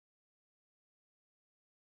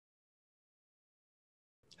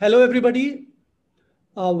Hello, everybody.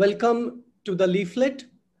 Welcome to the leaflet.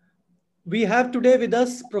 We have today with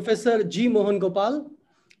us Professor G. Mohan Gopal,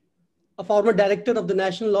 a former director of the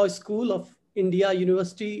National Law School of India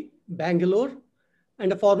University, Bangalore,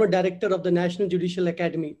 and a former director of the National Judicial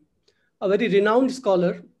Academy, a very renowned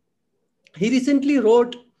scholar. He recently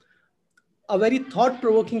wrote a very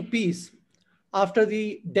thought-provoking piece after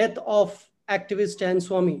the death of activist Stan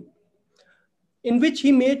Swamy, in which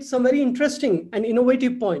he made some very interesting and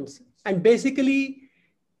innovative points. And basically,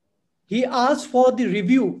 he asked for the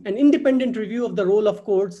review, an independent review of the role of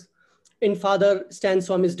courts in Father Stan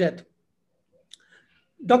Swamy's death.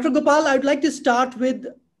 Dr. Gopal, I'd like to start with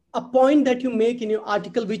a point that you make in your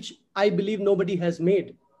article, which I believe nobody has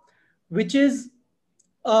made, which is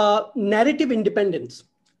narrative independence.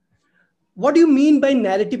 What do you mean by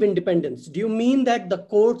narrative independence? Do you mean that the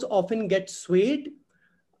courts often get swayed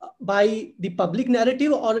by the public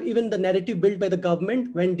narrative or even the narrative built by the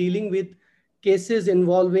government when dealing with cases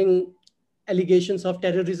involving allegations of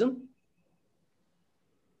terrorism?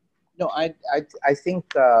 No, I think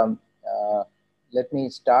let me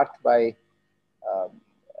start by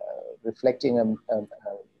reflecting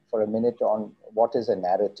for a minute on what is a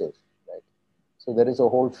narrative, right? So there is a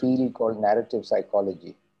whole field called narrative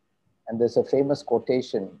psychology. And there's a famous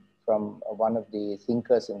quotation from one of the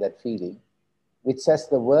thinkers in that field, which says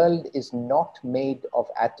the world is not made of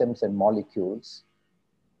atoms and molecules.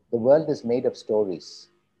 The world is made of stories.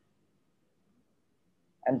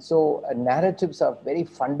 And so narratives are very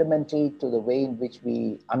fundamental to the way in which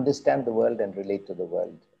we understand the world and relate to the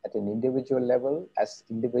world at an individual level, as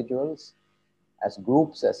individuals, as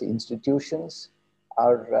groups, as institutions.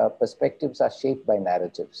 Our perspectives are shaped by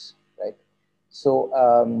narratives, right? So,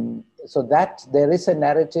 so that there is a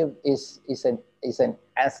narrative is an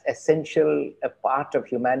as essential a part of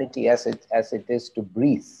humanity as it is to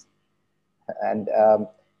breathe, and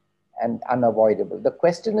unavoidable. The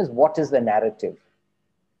question is, what is the narrative?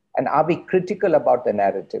 And are we critical about the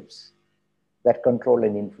narratives that control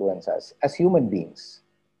and influence us as human beings?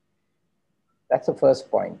 That's the first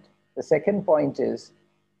point. The second point is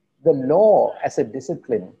the law as a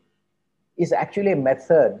discipline is actually a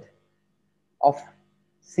method of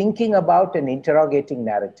thinking about and interrogating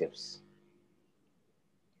narratives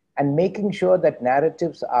and making sure that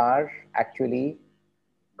narratives are actually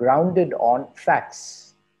grounded on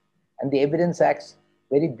facts. And the Evidence Act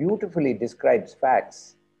very beautifully describes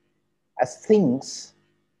facts as things,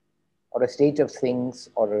 or a state of things,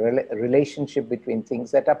 or a relationship between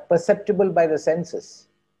things that are perceptible by the senses,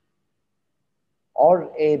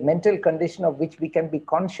 or a mental condition of which we can be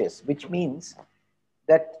conscious, which means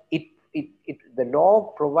that the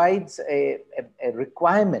law provides a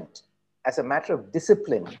requirement as a matter of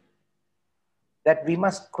discipline that we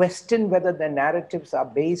must question whether the narratives are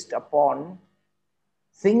based upon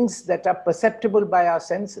things that are perceptible by our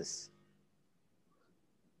senses,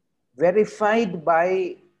 verified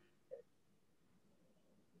by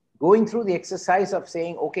going through the exercise of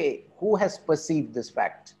saying, okay, who has perceived this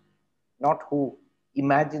fact, not who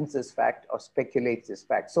imagines this fact or speculates this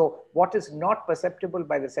fact. So what is not perceptible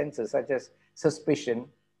by the senses, such as suspicion,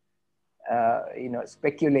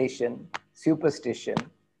 speculation, superstition,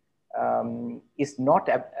 is not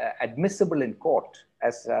admissible in court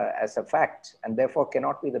as a fact, and therefore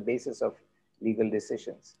cannot be the basis of legal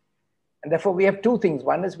decisions. And therefore we have two things.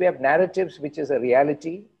 One is we have narratives, which is a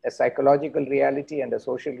reality, a psychological reality and a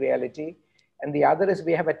social reality. And the other is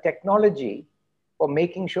we have a technology for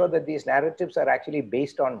making sure that these narratives are actually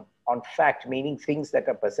based on fact, meaning things that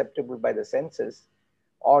are perceptible by the senses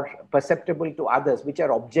or perceptible to others, which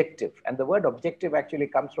are objective. And the word objective actually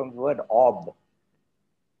comes from the word ob,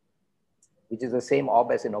 which is the same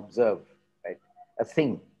ob as in observe, right? A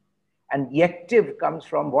thing. And yective comes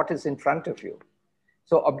from what is in front of you.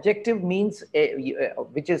 So objective means,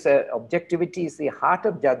 objectivity is the heart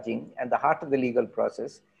of judging and the heart of the legal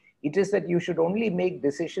process. It is that you should only make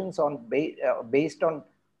decisions based on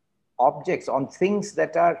objects, on things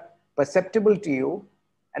that are perceptible to you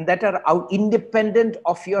and that are independent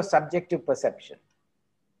of your subjective perception.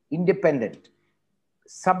 Independent.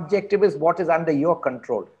 Subjective is what is under your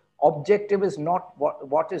control. Objective is not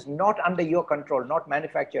what is not under your control, not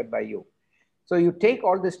manufactured by you. So you take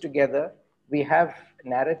all this together, we have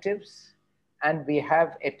narratives and we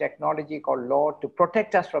have a technology called law to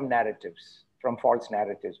protect us from narratives, from false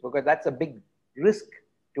narratives, because that's a big risk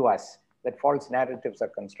to us that false narratives are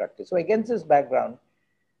constructed. So against this background,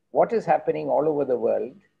 what is happening all over the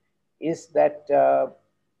world is that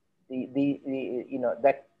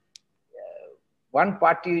one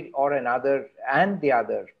party or another and the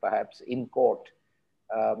other, perhaps in court,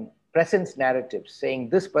 presents narratives saying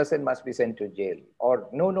this person must be sent to jail, or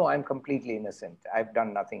no, I'm completely innocent, I've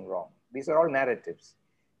done nothing wrong. These are all narratives.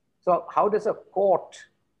 So how does a court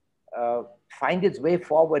find its way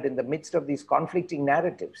forward in the midst of these conflicting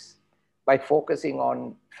narratives? By focusing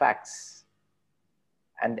on facts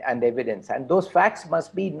and evidence. And those facts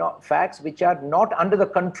must be not facts which are not under the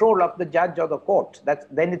control of the judge or the court.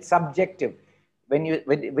 Then it's subjective. When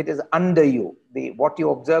it is under you, what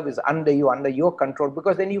you observe is under you, under your control,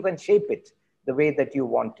 because then you can shape it the way that you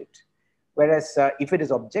want it. Whereas if it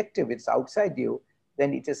is objective, it's outside you,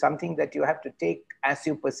 then it is something that you have to take as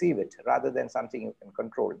you perceive it, rather than something you can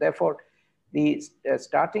control. Therefore, the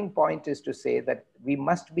starting point is to say that we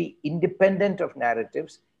must be independent of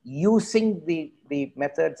narratives, using the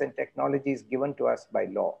methods and technologies given to us by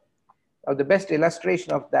law. Now, the best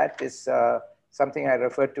illustration of that is something I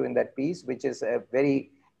referred to in that piece, which is a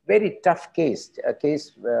very, very tough case, a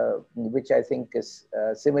case which I think is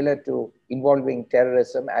similar to involving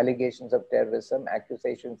terrorism, allegations of terrorism,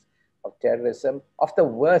 accusations of terrorism of the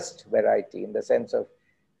worst variety, in the sense of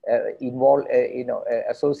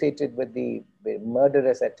associated with the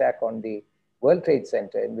murderous attack on the World Trade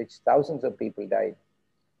Center, in which thousands of people died.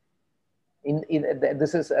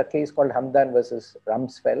 This is a case called Hamdan versus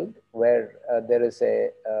Rumsfeld, where there is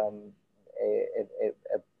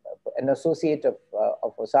an associate of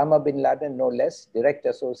Osama bin Laden, no less, direct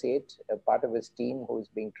associate, a part of his team, who is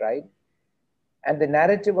being tried. And the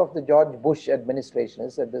narrative of the George Bush administration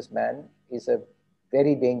is that this man is a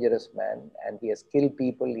very dangerous man, and he has killed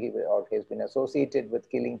people, or he has been associated with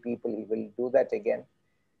killing people, he will do that again.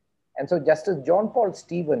 And so Justice John Paul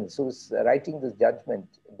Stevens, who's writing this judgment,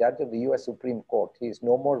 judge of the US Supreme Court, he is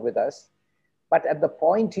no more with us. But at the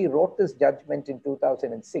point he wrote this judgment in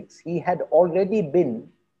 2006, he had already been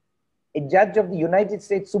a judge of the United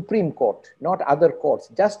States Supreme Court, not other courts,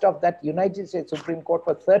 just of that United States Supreme Court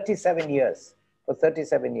for 37 years,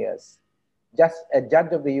 just a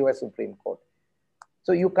judge of the US Supreme Court.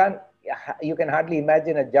 So you can hardly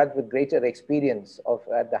imagine a judge with greater experience of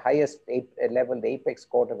at the highest level, the apex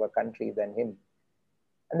court of a country, than him.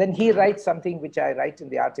 And then he writes something which I write in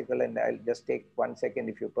the article, and I'll just take 1 second,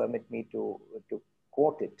 if you permit me to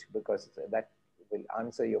quote it, because that will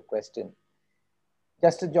answer your question.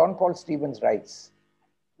 Justice John Paul Stevens writes,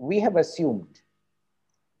 "We have assumed,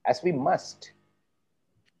 as we must,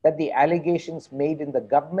 that the allegations made in the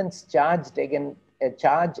government's charge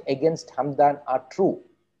against Hamdan are true."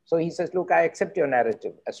 So he says, look, I accept your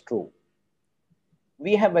narrative as true.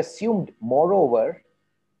 "We have assumed, moreover,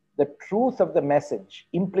 the truth of the message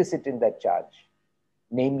implicit in that charge,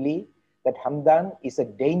 namely that Hamdan is a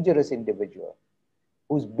dangerous individual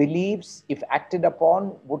whose beliefs, if acted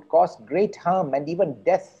upon, would cause great harm and even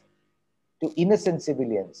death to innocent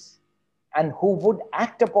civilians, and who would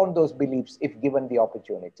act upon those beliefs if given the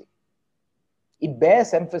opportunity. It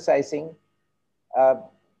bears emphasizing,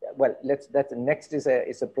 that's next is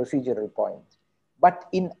a procedural point. But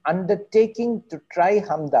in undertaking to try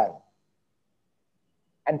Hamdan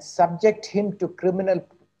and subject him to criminal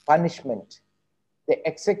punishment, the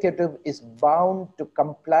executive is bound to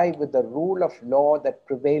comply with the rule of law that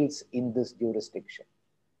prevails in this jurisdiction."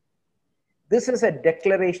 This is a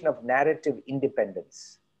declaration of narrative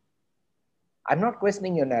independence. I'm not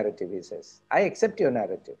questioning your narrative, he says. I accept your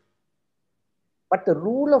narrative. But the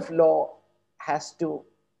rule of law has to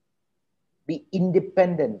be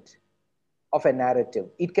independent of a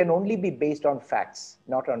narrative. It can only be based on facts,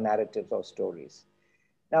 not on narratives or stories.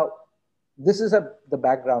 Now, this is the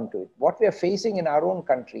background to it. What we are facing in our own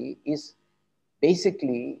country is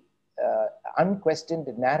basically unquestioned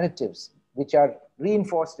narratives, which are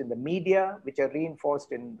reinforced in the media, which are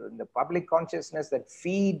reinforced in the public consciousness, that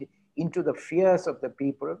feed into the fears of the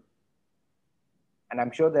people. And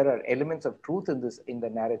I'm sure there are elements of truth in the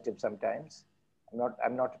narrative sometimes.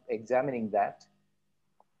 I'm not examining that.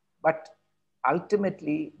 But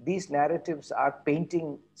ultimately, these narratives are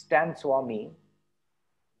painting Stan Swamy,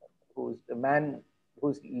 who's a man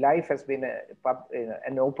whose life has been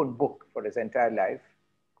an open book for his entire life,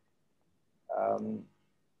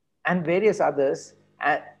 and various others,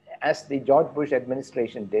 as the George Bush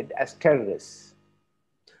administration did, as terrorists.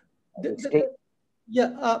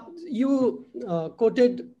 You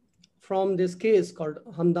quoted from this case called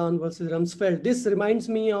Hamdan versus Rumsfeld. This reminds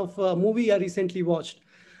me of a movie I recently watched,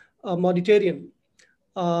 Mediterranean.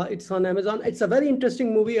 It's on Amazon. It's a very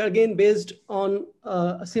interesting movie, again, based on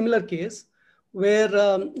a similar case where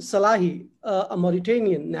Salahi, a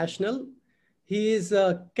Mauritanian national, he is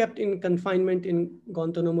kept in confinement in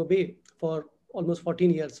Guantanamo Bay for almost 14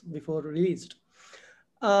 years before released.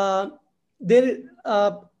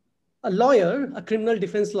 a lawyer, a criminal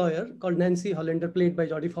defense lawyer called Nancy Hollander, played by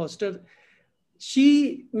Jodie Foster.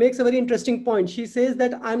 She makes a very interesting point. She says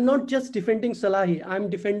that I'm not just defending Salahi, I'm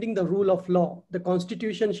defending the rule of law. The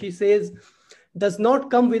Constitution, she says, does not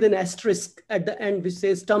come with an asterisk at the end which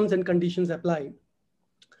says terms and conditions apply.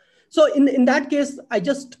 So in that case, I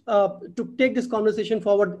just to take this conversation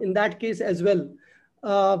forward, in that case as well,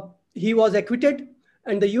 he was acquitted,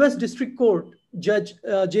 and the US District Court Judge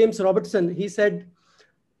James Robertson, he said,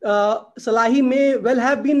 Salahi may well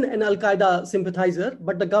have been an Al-Qaeda sympathizer,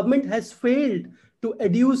 but the government has failed to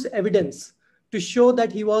adduce evidence to show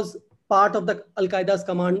that he was part of the Al-Qaeda's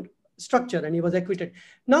command structure, and he was acquitted.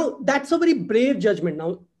 Now, that's a very brave judgment.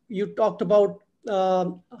 Now, you talked about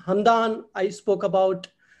Hamdan, I spoke about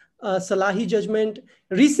Salahi judgment.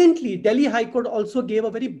 Recently, Delhi High Court also gave a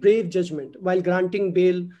very brave judgment while granting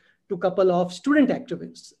bail to a couple of student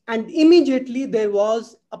activists. And immediately there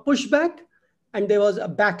was a pushback and there was a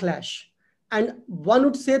backlash. And one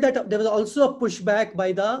would say that there was also a pushback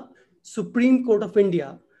by the Supreme Court of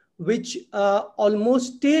India, which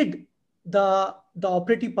almost stayed the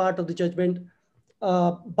operative part of the judgment,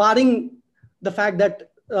 barring the fact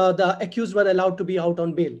that the accused were allowed to be out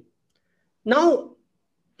on bail. Now,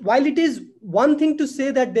 while it is one thing to say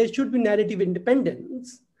that there should be narrative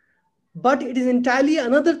independence, but it is entirely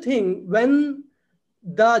another thing when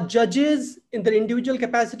the judges in their individual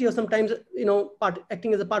capacity, or sometimes,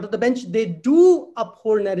 acting as a part of the bench, they do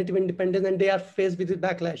uphold narrative independence and they are faced with this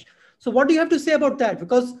backlash. So what do you have to say about that?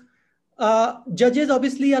 Because judges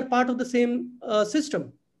obviously are part of the same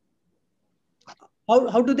system.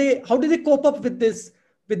 How do they cope up with this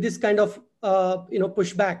kind of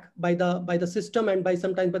pushback by the system and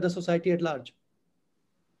sometimes by the society at large?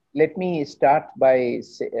 Let me start by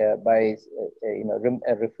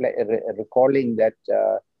recalling that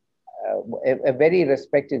a very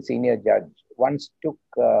respected senior judge once took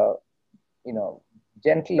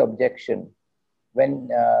gentle objection when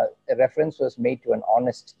a reference was made to an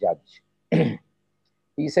honest judge.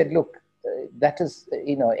 He said, look, that is,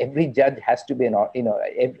 every judge has to be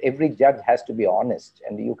every judge has to be honest,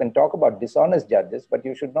 and you can talk about dishonest judges, but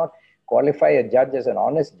you should not qualify a judge as an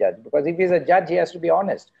honest judge, because if he's a judge, he has to be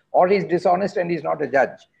honest, or he's dishonest and he's not a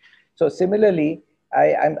judge. So similarly,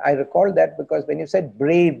 I recall that because when you said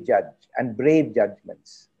brave judge and brave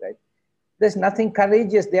judgments, right? There's nothing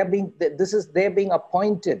courageous. They're being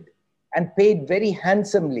appointed and paid very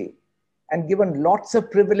handsomely and given lots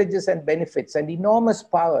of privileges and benefits and enormous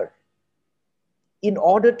power in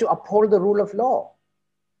order to uphold the rule of law.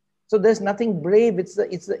 So there's nothing brave. It's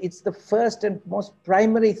the first and most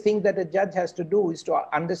primary thing that a judge has to do, is to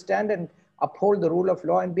understand and uphold the rule of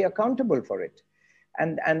law and be accountable for it.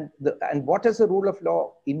 And what does the rule of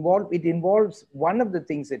law involve? It involves, one of the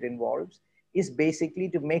things it involves is basically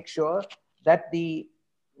to make sure that the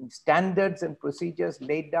standards and procedures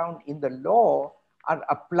laid down in the law are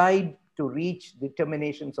applied to reach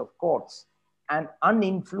determinations of courts and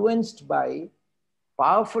uninfluenced by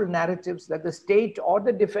powerful narratives that the state or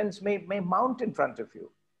the defense may mount in front of you.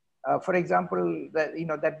 For example,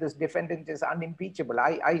 that this defendant is unimpeachable.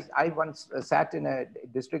 I once sat in a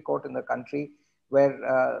district court in the country where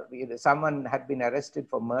someone had been arrested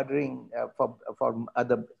for murdering, for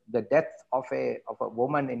the death of a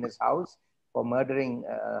woman in his house, for murdering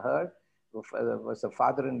her. Was a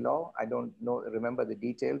father-in-law. I don't remember the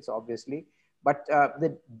details, obviously. But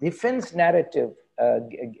the defense narrative,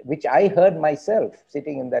 which I heard myself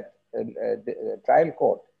sitting in that trial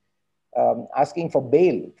court, asking for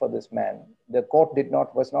bail for this man, the court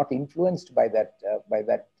was not influenced by that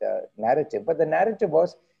narrative. But the narrative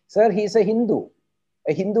was, sir, he's a Hindu.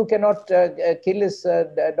 A Hindu cannot kill his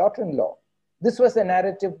daughter-in-law. This was the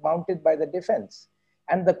narrative mounted by the defense.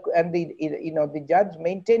 And the judge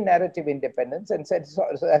maintained narrative independence and said, so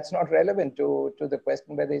that's not relevant to the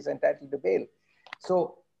question whether he's entitled to bail.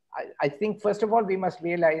 So I think, first of all, we must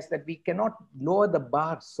realize that we cannot lower the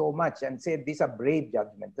bar so much and say these are brave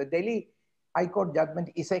judgments. The Delhi High Court judgment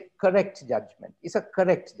is a correct judgment. It's a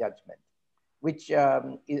correct judgment, which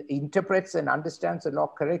interprets and understands the law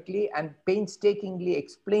correctly and painstakingly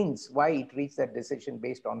explains why it reached that decision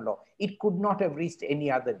based on law. It could not have reached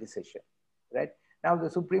any other decision, right? Now,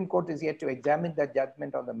 the Supreme Court is yet to examine that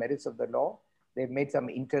judgment on the merits of the law. They've made some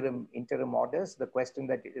interim orders.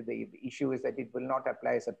 The issue is that it will not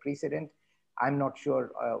apply as a precedent. I'm not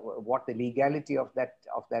sure what the legality of that.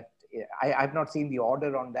 I've not seen the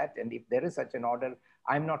order on that. And if there is such an order,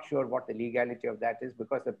 I'm not sure what the legality of that is,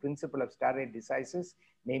 because the principle of stare decisis,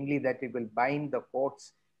 namely that it will bind the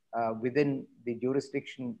courts within the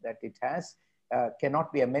jurisdiction that it has,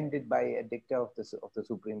 cannot be amended by a dicta of the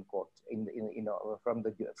Supreme Court from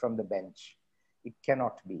the bench. It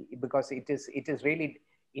cannot be, because it is really,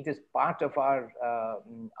 it is part of our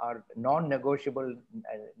non-negotiable,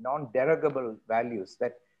 non-derogable values,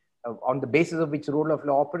 that on the basis of which rule of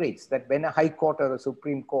law operates, that when a high court or a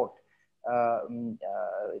Supreme Court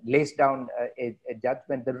lays down a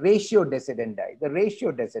judgment, the ratio decidendi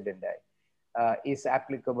is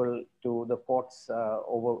applicable to the courts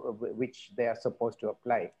over which they are supposed to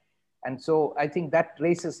apply. And so I think that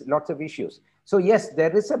raises lots of issues. So yes,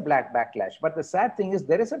 there is a backlash, but the sad thing is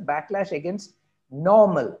there is a backlash against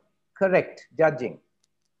normal, correct judging,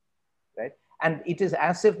 right? And it is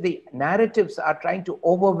as if the narratives are trying to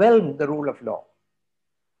overwhelm the rule of law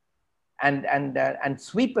and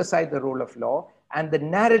sweep aside the rule of law, and the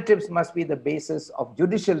narratives must be the basis of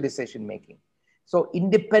judicial decision making. So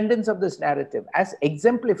independence of this narrative, as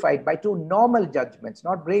exemplified by two normal judgments,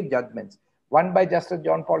 not brave judgments, one by Justice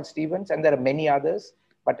John Paul Stevens, and there are many others,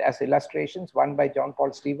 but as illustrations, one by John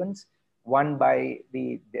Paul Stevens, one by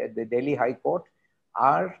the Delhi High Court,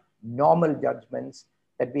 are normal judgments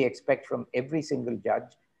that we expect from every single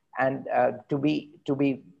judge, and to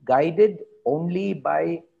be guided only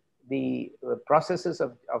by the processes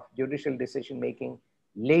of judicial decision making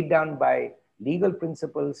laid down by legal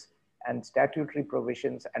principles and statutory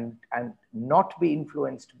provisions, and not be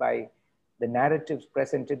influenced by the narratives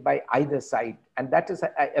presented by either side. And that is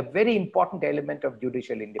a very important element of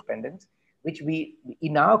judicial independence, which we,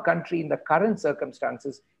 in our country, in the current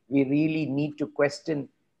circumstances, we really need to question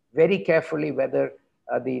very carefully whether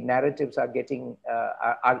the narratives are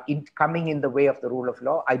coming in the way of the rule of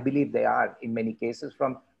law. I believe they are in many cases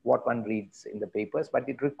from what one reads in the papers, but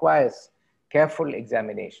it requires careful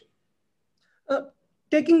examination.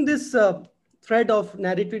 Taking this thread of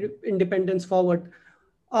narrative independence forward,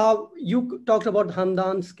 you talked about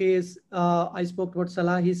Hamdan's case. I spoke about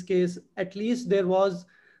Salahi's case. At least there was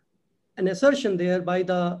an assertion there by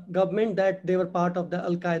the government that they were part of the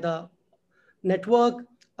Al-Qaeda network.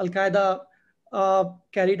 Al-Qaeda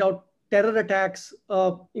carried out terror attacks,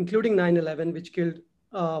 including 9/11, which killed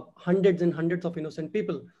hundreds and hundreds of innocent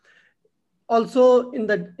people. Also, in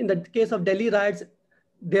the case of Delhi riots,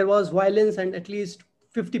 there was violence and at least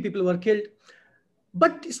 50 people were killed.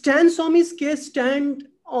 But Stan Swamy's case stand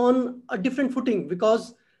on a different footing,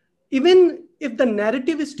 because even if the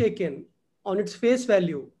narrative is taken on its face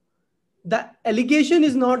value, the allegation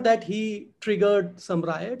is not that he triggered some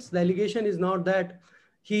riots. The allegation is not that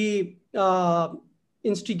he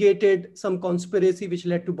instigated some conspiracy which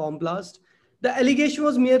led to bomb blast. The allegation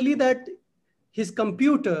was merely that his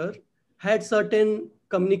computer had certain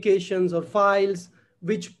communications or files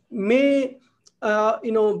which may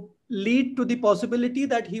lead to the possibility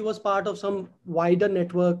that he was part of some wider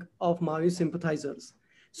network of Maoist sympathizers.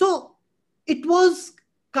 So it was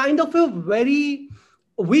kind of a very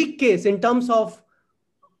weak case in terms of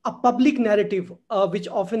a public narrative, which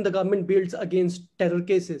often the government builds against terror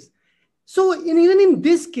cases. So even in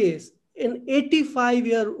this case, an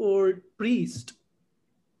 85-year-old priest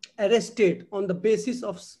arrested on the basis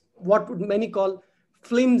of what would many call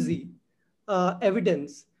flimsy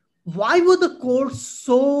evidence. Why were the courts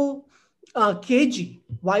so cagey?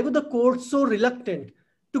 Why were the courts so reluctant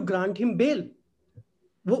to grant him bail?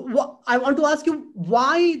 I want to ask you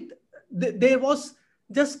why there was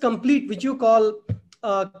just complete, which you call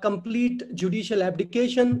complete judicial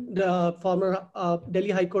abdication. The former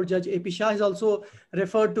Delhi High Court Judge A.P. Shah has also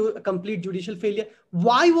referred to a complete judicial failure.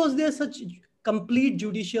 Why was there such complete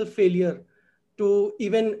judicial failure to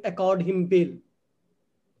even accord him bail?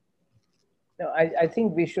 No, I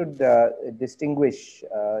think we should distinguish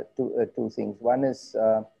two things. One is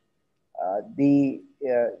the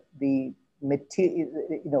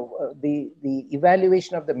material, the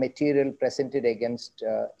evaluation of the material presented against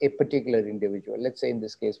a particular individual. Let's say in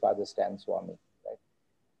this case, Father Stan Swamy,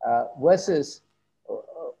 right? Versus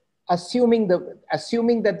assuming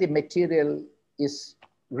that the material is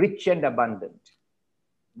rich and abundant,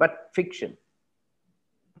 but fiction,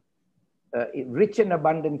 rich and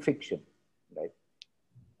abundant fiction.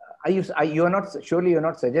 Surely you're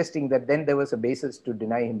not suggesting that then there was a basis to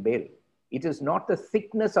deny him bail. It is not the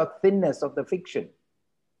thickness or thinness of the fiction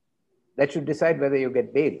that should decide whether you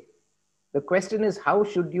get bail. The question is, how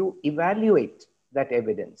should you evaluate that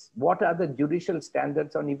evidence? What are the judicial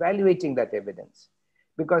standards on evaluating that evidence?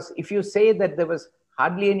 Because if you say that there was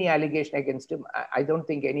hardly any allegation against him, I don't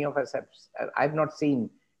think any of us have, I've not seen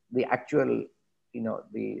the actual,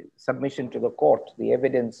 the submission to the court, the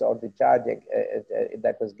evidence or the charge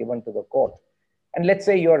that was given to the court. And let's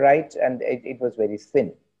say you're right and it was very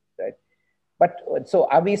thin, right? But so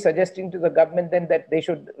are we suggesting to the government then that they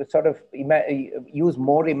should sort of use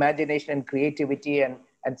more imagination and creativity and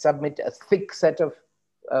submit a thick set of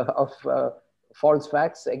false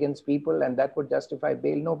facts against people and that would justify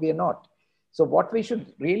bail. No, we are not. So what we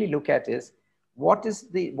should really look at is what does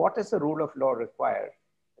the rule of law require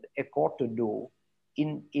a court to do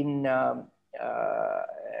in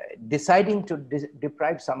deciding to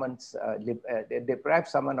deprive someone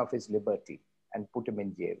of his liberty and put him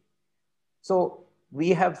in jail. So we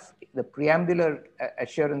have the preambular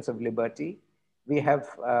assurance of liberty. We have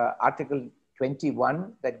Article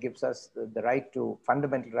 21 that gives us the right to,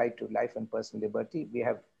 fundamental right to life and personal liberty. We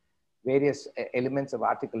have various elements of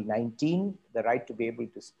Article 19, the right to be able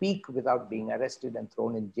to speak without being arrested and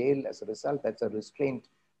thrown in jail as a result. That's a restraint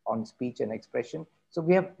on speech and expression. So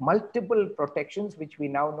we have multiple protections, which we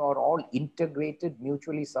now know are all integrated,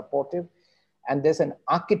 mutually supportive. And there's an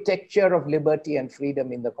architecture of liberty and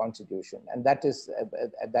freedom in the Constitution, and that is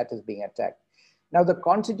being attacked. Now, the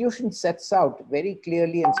Constitution sets out very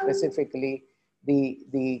clearly and specifically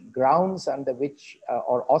the grounds under which,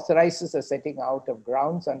 or authorizes the setting out of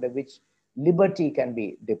grounds under which liberty can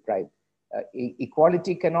be deprived.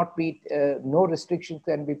 Equality cannot be, no restriction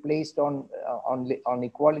can be placed on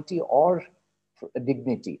equality or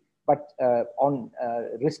dignity, but on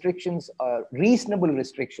restrictions, reasonable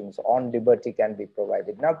restrictions on liberty can be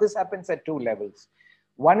provided. Now, this happens at two levels.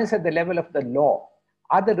 One is at the level of the law.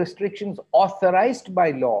 Are the restrictions authorized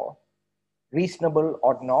by law reasonable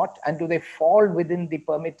or not? And do they fall within the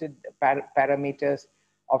permitted parameters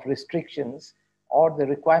of restrictions, or the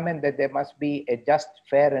requirement that there must be a just,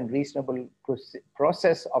 fair, and reasonable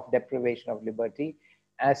process of deprivation of liberty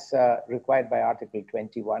as required by Article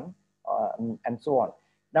 21, and so on.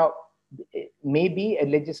 Now, maybe a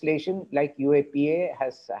legislation like UAPA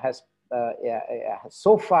has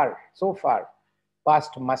so far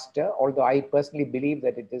passed muster, although I personally believe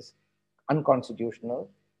that it is unconstitutional,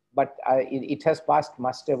 but it has passed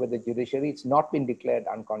muster with the judiciary. It's not been declared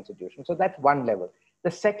unconstitutional. So that's one level.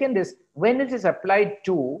 The second is when it is applied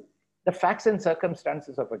to the facts and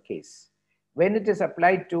circumstances of a case. When it is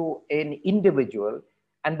applied to an individual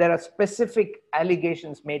and there are specific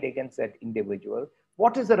allegations made against that individual,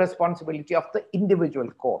 what is the responsibility of the individual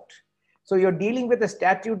court? So you're dealing with a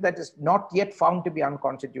statute that is not yet found to be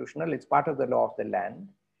unconstitutional. It's part of the law of the land.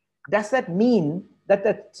 Does that mean that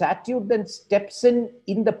the statute then steps in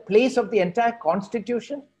the place of the entire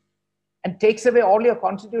Constitution and takes away all your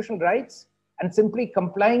constitutional rights? And simply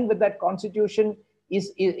complying with that Constitution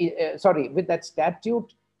with that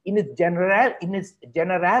statute in its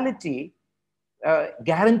generality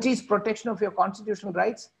guarantees protection of your constitutional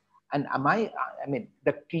rights? And I mean,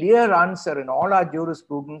 the clear answer in all our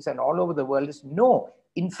jurisprudence and all over the world is no.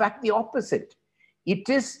 In fact, the opposite. It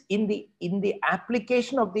is in the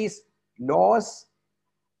application of these laws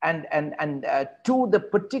and to the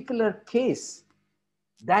particular case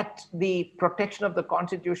that the protection of the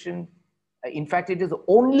Constitution, in fact, it is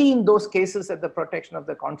only in those cases that the protection of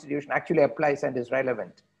the Constitution actually applies and is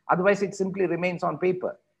relevant. Otherwise, it simply remains on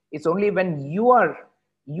paper. It's only when you are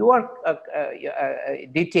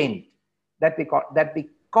detained that the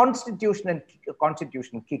Constitution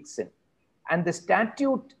kicks in. And the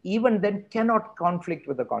statute even then cannot conflict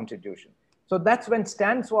with the Constitution. So that's when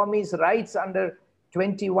Stan Swamy's rights under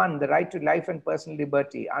 21, the right to life and personal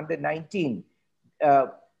liberty, under 19,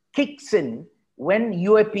 kicks in when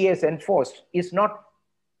UAPA is enforced, is not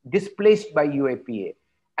displaced by UAPA.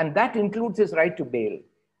 And that includes his right to bail,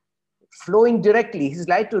 flowing directly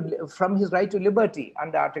from his right to liberty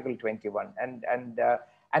under Article 21,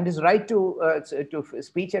 and his right to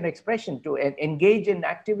speech and expression, to engage in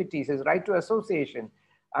activities, his right to association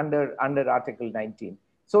under Article 19.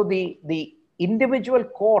 So the individual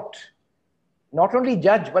court, not only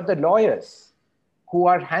judge, but the lawyers who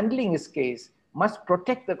are handling his case must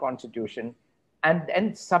protect the Constitution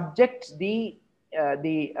and subject the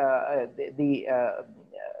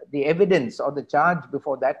evidence or the charge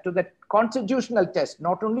before that to the constitutional test,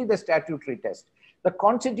 not only the statutory test. The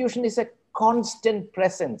Constitution is a constant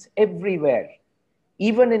presence everywhere,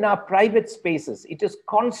 even in our private spaces. It is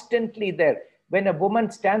constantly there. When a woman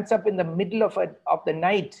stands up in the middle of the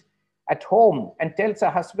night at home and tells her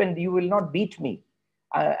husband, "You will not beat me,"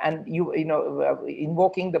 and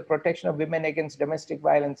invoking the Protection of Women Against Domestic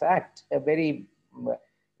Violence Act, a very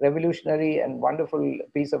revolutionary and wonderful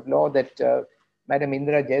piece of law that Madam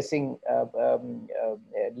Indira Jaising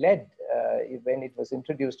led when it was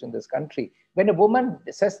introduced in this country. When a woman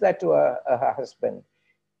says that to her husband,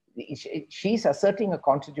 she's asserting a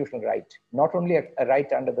constitutional right, not only a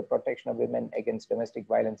right under the Protection of Women Against Domestic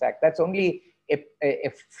Violence Act. That's only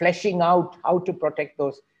a fleshing out how to protect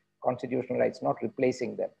those constitutional rights, not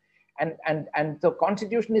replacing them. And the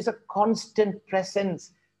Constitution is a constant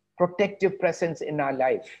presence, protective presence in our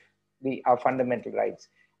life, our fundamental rights.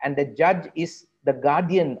 And the judge is the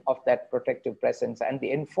guardian of that protective presence and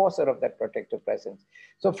the enforcer of that protective presence.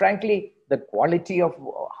 So frankly, the quality of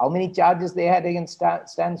how many charges they had against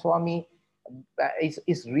Stan Swamy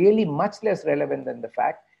is really much less relevant than the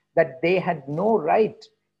fact that they had no right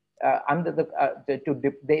under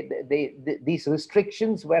these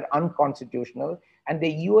restrictions were unconstitutional, and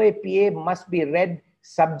the UAPA must be read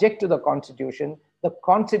subject to the Constitution. The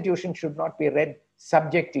Constitution should not be read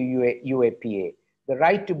subject to UAPA. The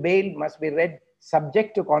right to bail must be read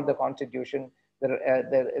subject to the Constitution.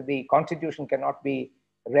 The Constitution cannot be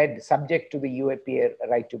read subject to the UAPA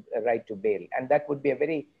right to bail, and that would be a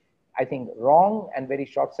very, I think, wrong and very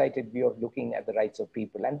short-sighted view of looking at the rights of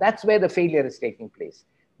people. And that's where the failure is taking place.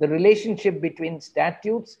 The relationship between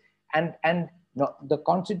statutes and the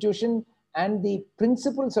Constitution and the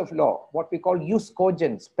principles of law, what we call jus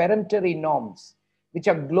cogens, peremptory norms, which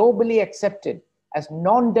are globally accepted as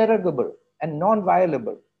non-derogable and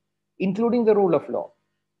non-violable, including the rule of law.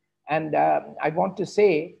 And I want to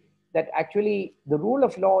say that actually the rule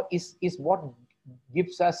of law is what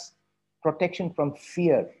gives us protection from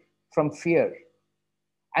fear.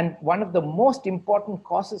 And one of the most important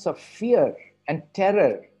causes of fear and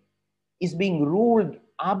terror is being ruled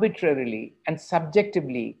arbitrarily and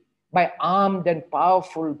subjectively by armed and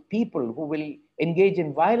powerful people who will engage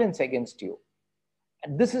in violence against you.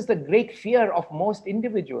 And this is the great fear of most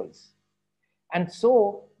individuals. And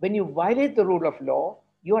so when you violate the rule of law,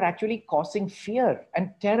 you are actually causing fear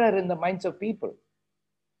and terror in the minds of people.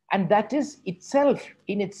 And that is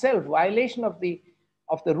in itself, violation of the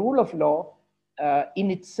rule of law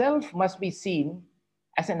in itself must be seen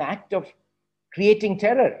as an act of creating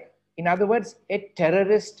terror. In other words, a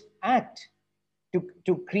terrorist act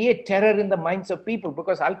to create terror in the minds of people,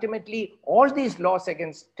 because ultimately all these laws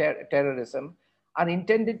against terrorism are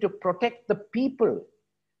intended to protect the people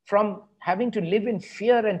from having to live in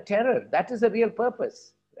fear and terror. That is the real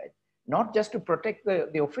purpose, right? Not just to protect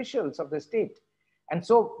the officials of the state. And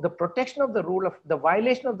so the protection of the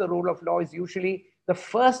violation of the rule of law is usually the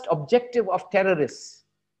first objective of terrorists.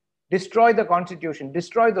 Destroy the Constitution,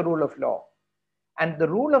 destroy the rule of law. And the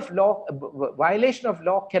rule of law, violation of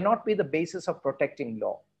law cannot be the basis of protecting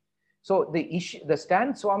law. So the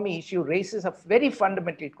Stan Swamy issue raises a very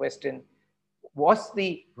fundamental question. Was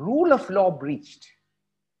the rule of law breached?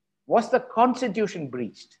 Was the Constitution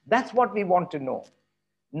breached? That's what we want to know.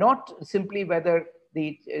 Not simply whether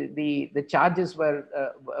the charges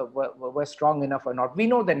were strong enough or not. We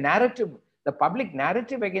know the narrative, the public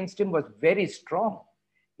narrative against him was very strong.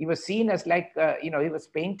 He was seen as like, he was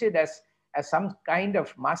painted as some kind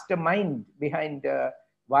of mastermind behind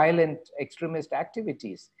violent extremist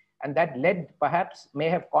activities. And that may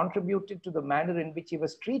have contributed to the manner in which he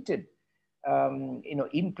was treated,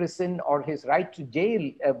 in prison, or his right to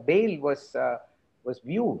bail was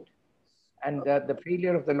viewed, and the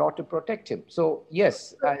failure of the law to protect him. So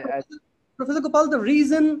yes. Professor Gopal, the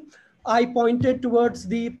reason I pointed towards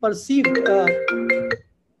the perceived, the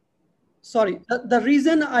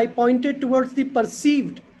reason I pointed towards the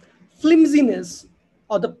perceived flimsiness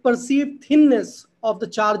or the perceived thinness of the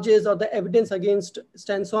charges or the evidence against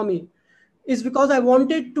Stan Swamy is because I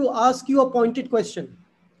wanted to ask you a pointed question.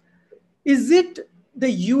 Is it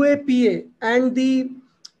the UAPA and the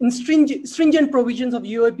stringent provisions of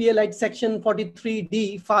UAPA like section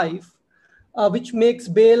 43D5, which makes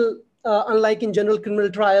bail, unlike in general criminal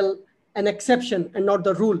trial, an exception and not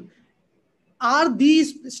the rule? Are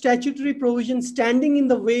these statutory provisions standing in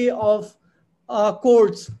the way of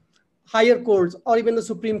courts, higher courts, or even the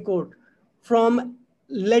Supreme Court from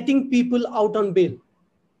letting people out on bail?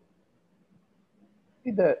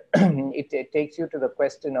 It takes you to the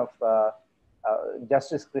question of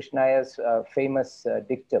Justice Krishnaiya's famous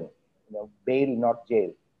dictum, bail, not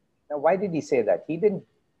jail. Now, why did he say that? He didn't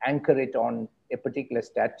anchor it on a particular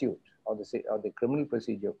statute or the Criminal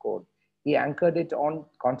Procedure Code. He anchored it on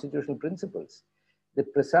constitutional principles. The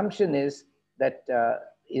presumption is that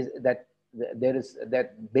that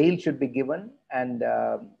bail should be given, and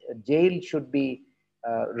jail should be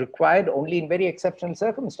required only in very exceptional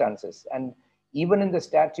circumstances. And even in the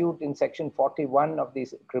statute in section 41 of the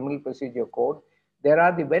Criminal Procedure Code, there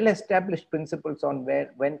are the well-established principles on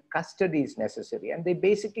when custody is necessary. And they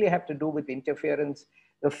basically have to do with interference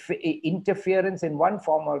in one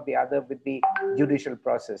form or the other with the judicial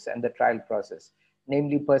process and the trial process.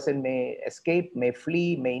 Namely, person may escape, may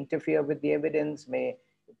flee, may interfere with the evidence, may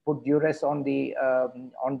put duress on the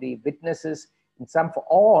witnesses in some,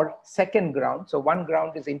 or second ground. So one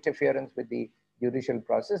ground is interference with the judicial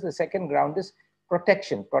process. The second ground is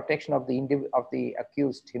protection of the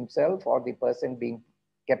accused himself or the person being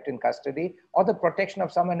kept in custody, or the protection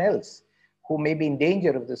of someone else who may be in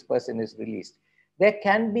danger if this person is released, there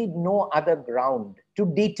can be no other ground to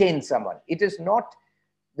detain someone. It is not,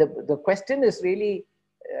 the question is really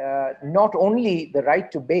not only the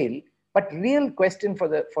right to bail, but real question for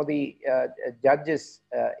the judges,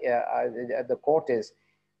 the court is,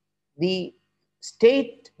 the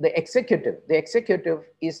state, the executive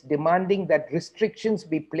is demanding that restrictions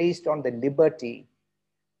be placed on the liberty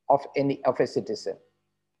of a citizen.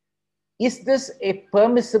 Is this a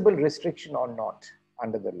permissible restriction or not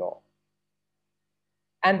under the law?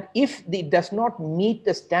 And if it does not meet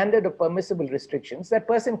the standard of permissible restrictions, that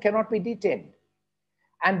person cannot be detained.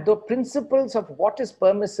 And the principles of what is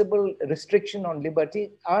permissible restriction on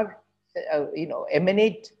liberty are,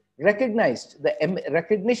 recognized. The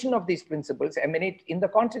recognition of these principles emanate in the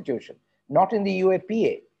Constitution, not in the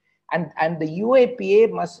UAPA. And the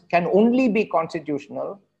UAPA can only be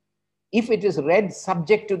constitutional if it is read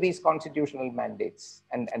subject to these constitutional mandates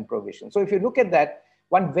and provisions. So if you look at that,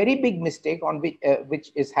 one very big mistake on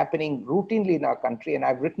which is happening routinely in our country, and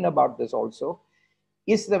I've written about this also,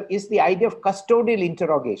 is the idea of custodial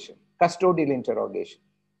interrogation.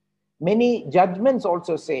 Many judgments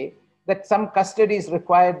also say that some custody is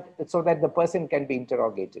required so that the person can be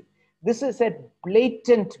interrogated. This is a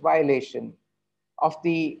blatant violation of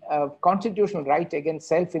the constitutional right against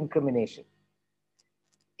self-incrimination.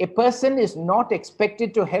 A person is not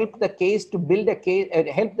expected to help the case to build a case,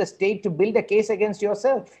 help the state to build a case against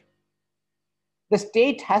yourself. The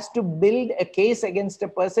state has to build a case against a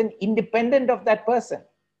person independent of that person.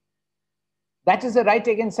 That is the right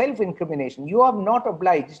against self-incrimination. You are not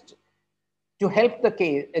obliged to help the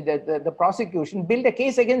case, the prosecution build a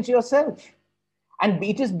case against yourself. And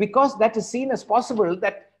it is because that is seen as possible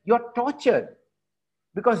that you're tortured,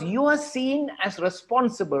 because you are seen as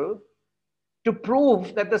responsible to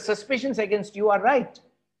prove that the suspicions against you are right.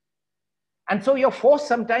 And so you're forced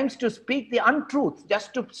sometimes to speak the untruth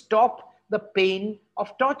just to stop the pain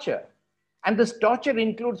of torture. And this torture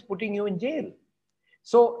includes putting you in jail.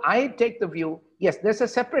 So I take the view, yes, there's a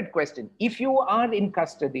separate question. If you are in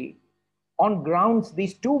custody on grounds,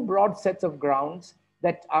 these two broad sets of grounds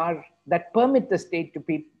that permit the state to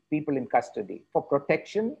keep people in custody for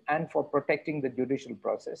protection and for protecting the judicial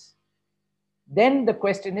process, then the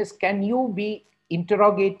question is, can you be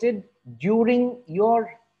interrogated during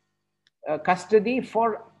your custody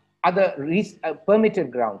for other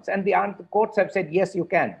permitted grounds? And the courts have said, yes, you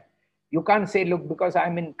can. You can't say, look, because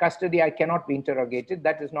I'm in custody, I cannot be interrogated.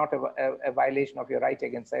 That is not a violation of your right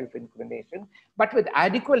against self-incrimination. But with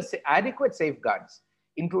adequate safeguards,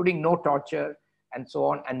 including no torture and so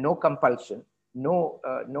on, and no compulsion,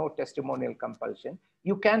 no testimonial compulsion,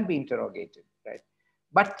 you can be interrogated, right?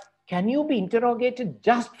 But can you be interrogated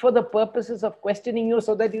just for the purposes of questioning you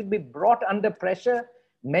so that you'll be brought under pressure,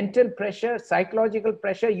 mental pressure, psychological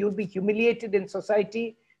pressure, you'll be humiliated in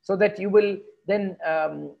society so that you will then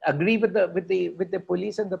agree with the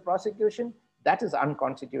police and the prosecution? That is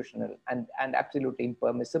unconstitutional and absolutely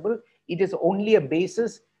impermissible. It is only a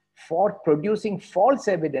basis for producing false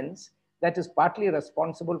evidence that is partly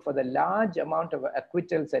responsible for the large amount of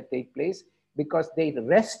acquittals that take place, because they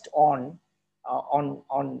rest on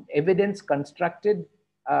evidence constructed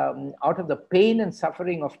out of the pain and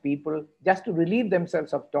suffering of people just to relieve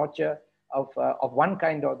themselves of torture of one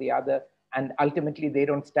kind or the other. And ultimately, they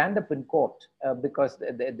don't stand up in court because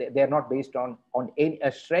they're not based on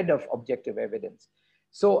a shred of objective evidence.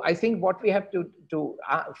 So I think what we have to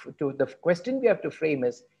the question we have to frame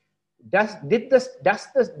is, did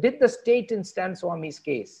the state in Stan Swamy's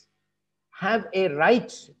case have a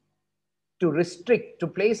right to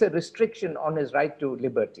place a restriction on his right to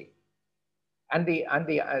liberty? And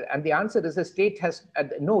the answer is, the state has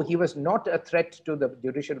no. He was not a threat to the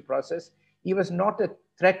judicial process. He was not a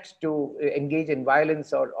threat to engage in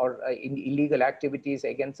violence or in illegal activities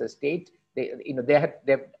against the state.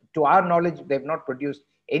 To our knowledge, they've not produced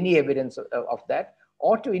any evidence of that,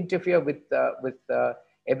 or to interfere with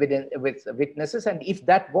evidence with witnesses. And if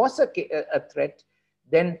that was a threat,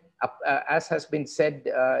 then as has been said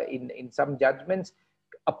in some judgments,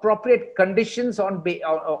 appropriate conditions on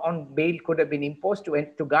bail could have been imposed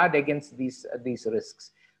to guard against these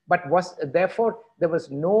risks. But therefore, there was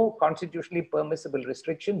no constitutionally permissible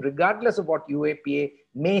restriction, regardless of what UAPA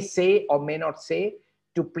may say or may not say,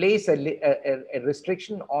 to place a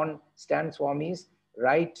restriction on Stan Swamy's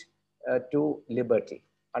right to liberty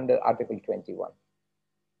under Article 21.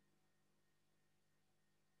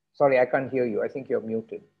 Sorry, I can't hear you. I think you're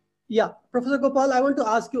muted. Yeah, Professor Gopal, I want to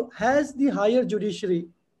ask you, has the higher judiciary,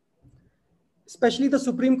 especially the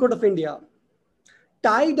Supreme Court of India,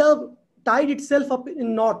 tied itself up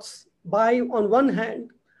in knots by, on one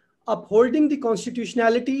hand, upholding the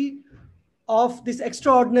constitutionality of these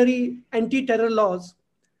extraordinary anti-terror laws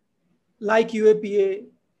like UAPA,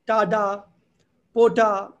 TADA,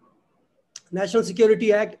 POTA, National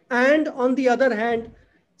Security Act, and on the other hand,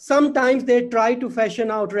 sometimes they try to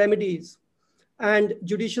fashion out remedies and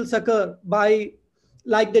judicial succor by,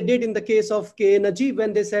 like they did in the case of K. Najib,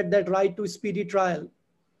 when they said that right to speedy trial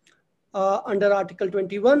under Article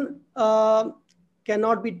 21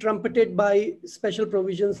 cannot be trumpeted by special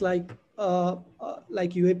provisions like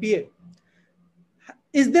UAPA.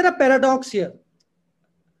 Is there a paradox here?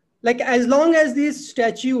 Like, as long as these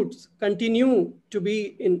statutes continue to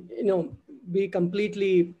be be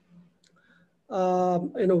completely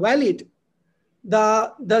valid,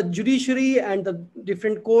 the judiciary and the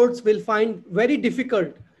different courts will find very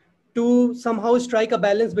difficult to somehow strike a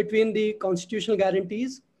balance between the constitutional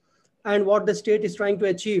guarantees and what the state is trying to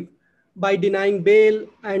achieve by denying bail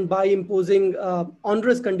and by imposing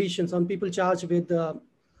onerous conditions on people charged with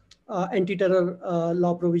anti-terror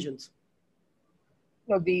law provisions.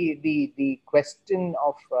 No, the question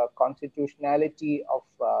of constitutionality of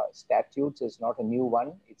statutes is not a new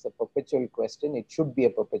one. It's a perpetual question. It should be a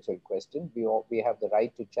perpetual question. We have the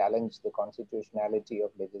right to challenge the constitutionality of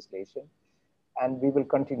legislation, and we will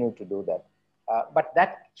continue to do that. But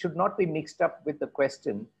that should not be mixed up with the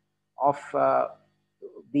question of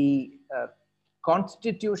the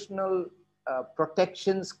constitutional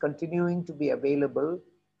protections continuing to be available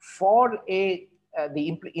for in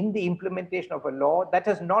the implementation of a law that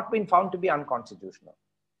has not been found to be unconstitutional.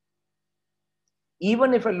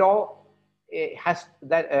 Even if a law has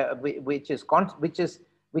that which has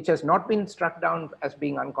not been struck down as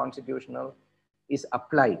being unconstitutional is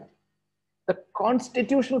applied, the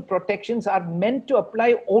constitutional protections are meant to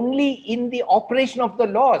apply only in the operation of the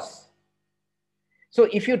laws. So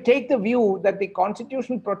if you take the view that the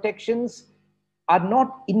constitutional protections are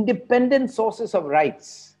not independent sources of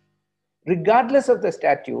rights, regardless of the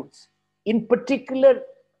statutes, in particular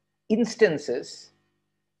instances,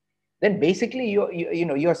 then basically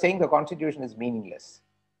you're saying the Constitution is meaningless.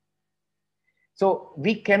 So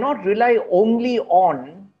we cannot rely only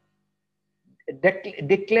on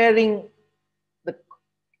declaring the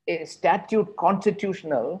statute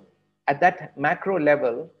constitutional at that macro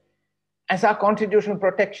level as our constitutional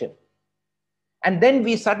protection. And then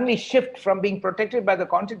we suddenly shift from being protected by the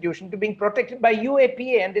Constitution to being protected by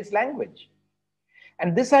UAPA and its language.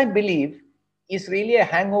 And this, I believe, is really a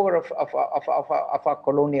hangover of our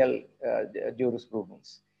colonial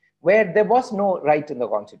jurisprudence, where there was no right in the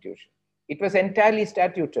Constitution. It was entirely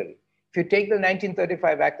statutory. If you take the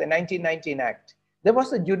 1935 Act, the 1919 Act, there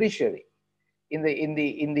was a judiciary. In the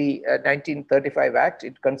 1935 Act,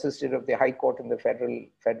 it consisted of the High Court and the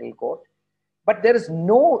Federal Court. But there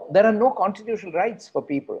are no constitutional rights for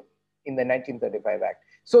people in the 1935 Act.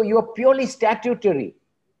 So you are purely statutory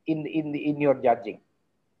in your judging.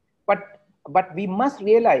 But we must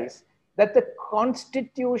realize that the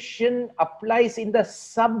Constitution applies in the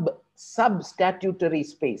sub-statutory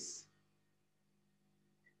space,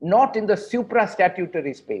 not in the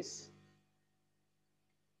supra-statutory space.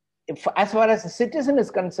 As far as a citizen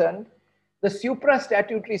is concerned, the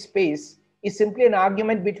supra-statutory space is simply an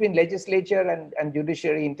argument between legislature and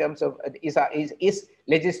judiciary in terms of is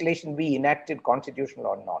legislation we enacted constitutional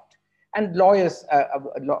or not. And lawyers,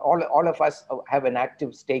 all of us have an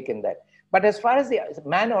active stake in that. But as far as the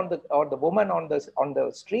man or the woman on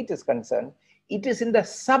the street is concerned, it is in the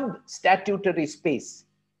sub-statutory space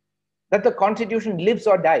that the Constitution lives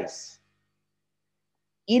or dies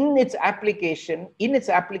in its application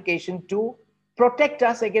to protect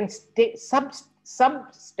us against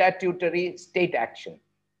sub-statutory state action.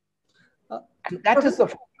 And that is the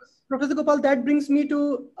focus. Professor Gopal, that brings me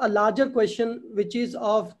to a larger question, which is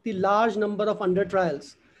of the large number of under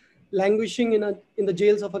trials languishing in the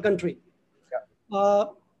jails of a country. Yeah.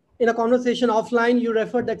 In a conversation offline, you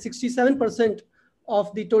referred that 67%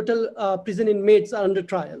 of the total prison inmates are under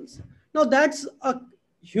trials. Now, that's a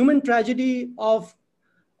human tragedy of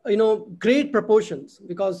great proportions,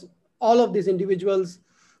 because all of these individuals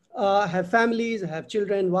have families, have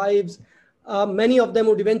children, wives. Many of them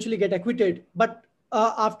would eventually get acquitted, but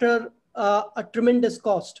after a tremendous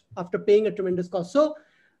cost, after paying a tremendous cost. So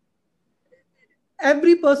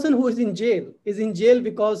every person who is in jail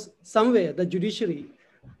because somewhere the judiciary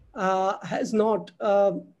has not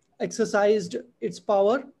exercised its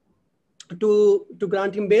power to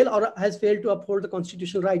grant him bail, or has failed to uphold the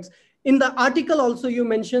constitutional rights. In the article also, you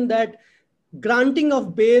mentioned that granting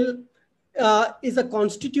of bail is a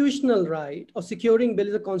constitutional right, or securing bail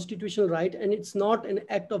is a constitutional right, and it's not an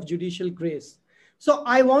act of judicial grace. So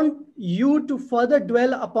I want you to further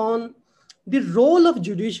dwell upon the role of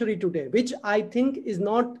judiciary today, which I think is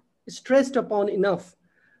not stressed upon enough,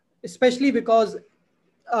 especially because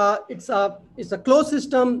it's a closed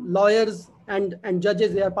system. Lawyers and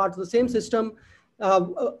judges, they are part of the same system.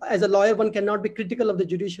 As a lawyer, one cannot be critical of the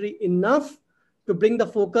judiciary enough to bring the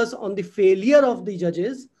focus on the failure of the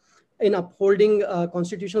judges in upholding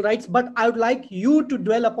constitutional rights. But I would like you to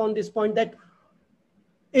dwell upon this point that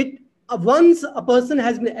it once a person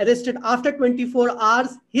has been arrested, after 24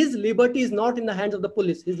 hours, his liberty is not in the hands of the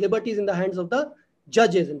police. His liberty is in the hands of the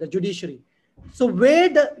judges and the judiciary. So where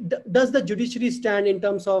does the judiciary stand in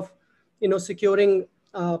terms of securing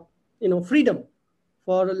freedom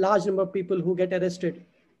for a large number of people who get arrested,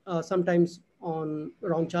 sometimes on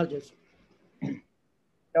wrong charges?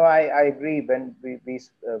 No, I agree. When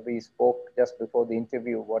we spoke just before the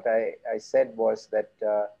interview, what I said was that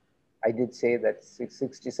I did say that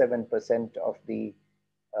 67% of the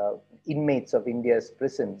inmates of India's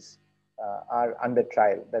prisons are under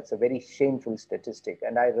trial. That's a very shameful statistic.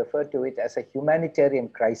 And I refer to it as a humanitarian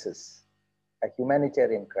crisis,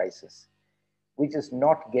 which is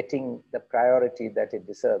not getting the priority that it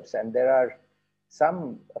deserves. And there are a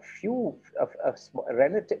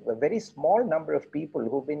very small number of people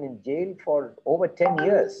who've been in jail for over 10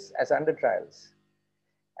 years as under trials.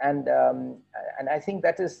 And I think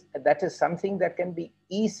that is something that can be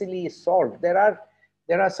easily solved. There are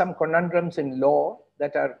some conundrums in law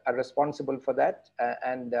that are responsible for that,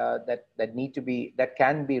 and that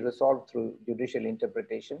can be resolved through judicial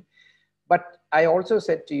interpretation. But I also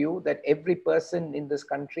said to you that every person in this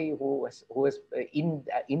country who is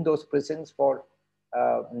in those prisons for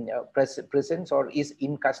prisons or is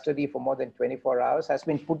in custody for more than 24 hours has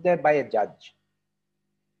been put there by a judge.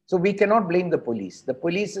 So we cannot blame the police. The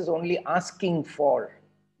police is only asking for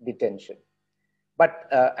detention,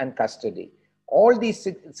 and custody. All these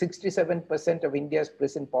 67% of India's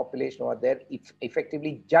prison population are there.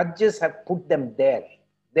 Effectively, judges have put them there.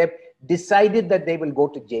 They've decided that they will go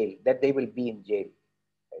to jail, that they will be in jail.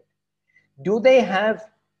 Right? Do they have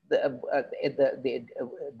the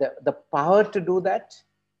power to do that?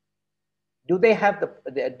 Do they have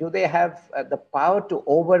the power to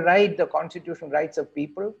override the constitutional rights of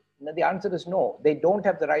people? No, the answer is no. They don't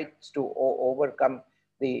have the rights to overcome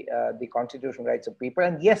the constitutional rights of people.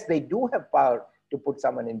 And yes, they do have power to put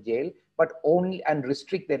someone in jail, but only and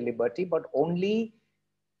restrict their liberty, but only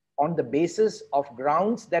on the basis of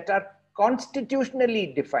grounds that are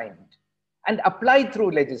constitutionally defined and applied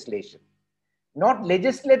through legislation, not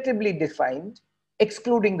legislatively defined,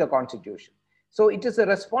 excluding the Constitution. So it is a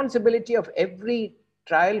responsibility of every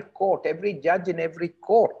trial court, every judge in every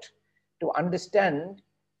court, to understand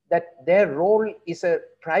that their role is a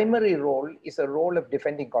primary role, is a role of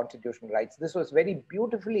defending constitutional rights. This was very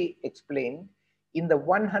beautifully explained in the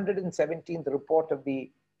 117th report of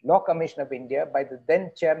the Law Commission of India by the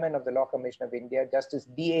then chairman of the Law Commission of India, Justice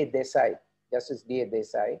D.A. Desai,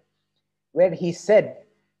 where he said,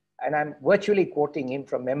 and I'm virtually quoting him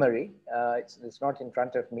from memory, it's not in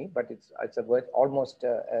front of me, but it's almost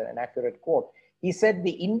an accurate quote. He said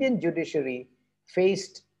the Indian judiciary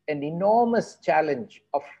faced an enormous challenge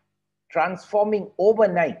of transforming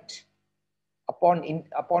overnight upon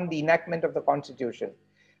the enactment of the Constitution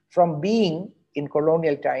from being, in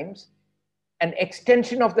colonial times, an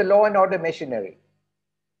extension of the law and order machinery,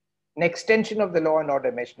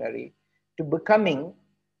 to becoming,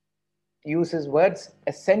 to use his words,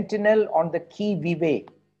 a sentinel on the qui vive.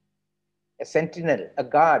 A sentinel, a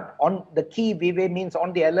guard on the qui vive means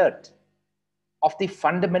on the alert of the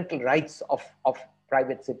fundamental rights of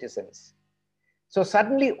private citizens. So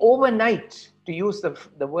suddenly overnight, to use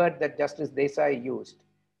the word that Justice Desai used,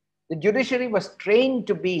 the judiciary was trained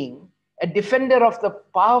to being a defender of the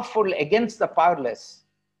powerful against the powerless,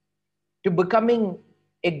 to becoming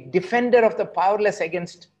a defender of the powerless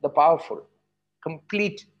against the powerful.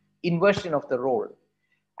 Complete inversion of the role.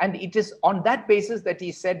 And it is on that basis that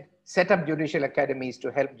he said, set up judicial academies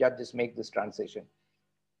to help judges make this transition.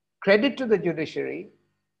 Credit to the judiciary,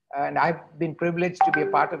 and I've been privileged to be a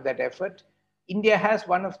part of that effort. India has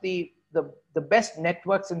one of the best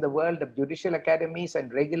networks in the world of judicial academies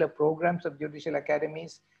and regular programs of judicial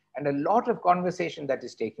academies, and a lot of conversation that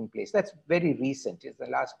is taking place. That's very recent. It's the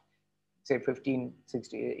last, say, 15,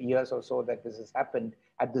 60 years or so that this has happened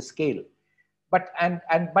at the scale. But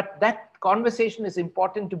that conversation is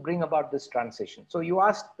important to bring about this transition. So you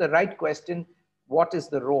asked the right question, what is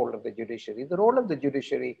the role of the judiciary? The role of the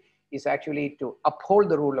judiciary is actually to uphold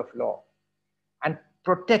the rule of law and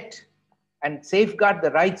protect and safeguard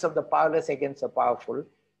the rights of the powerless against the powerful,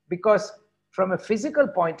 because from a physical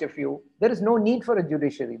point of view, there is no need for a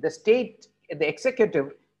judiciary. The state, the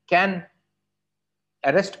executive can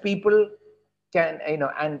arrest people,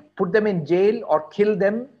 and put them in jail or kill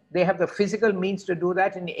them they have the physical means to do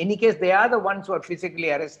that. In any case, they are the ones who are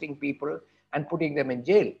physically arresting people and putting them in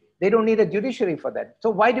jail. They don't need a judiciary for that. So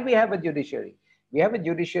why do we have a judiciary? We have a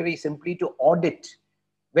judiciary simply to audit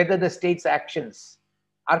whether the state's actions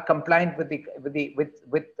are compliant with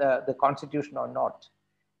the Constitution or not,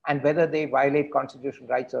 and whether they violate constitutional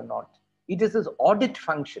rights or not. It is this audit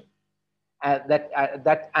function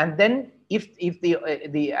and then if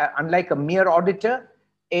the unlike a mere auditor,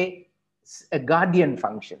 a guardian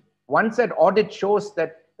function. Once that audit shows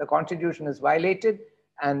that the Constitution is violated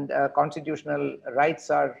and constitutional rights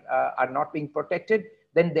are not being protected,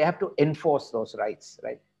 then they have to enforce those rights,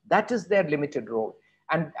 right? That is their limited role.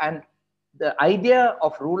 And the idea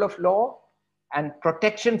of rule of law and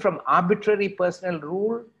protection from arbitrary personal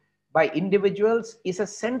rule by individuals is a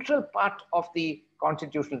central part of the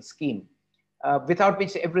constitutional scheme, without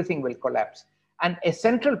which everything will collapse. And a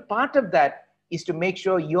central part of that is to make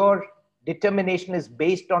sure your determination is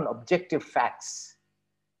based on objective facts,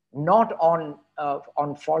 not on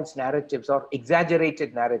false narratives or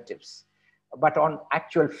exaggerated narratives, but on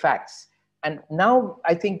actual facts. And now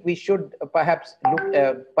I think we should perhaps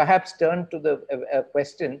turn to the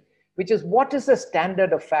question, which is, what is the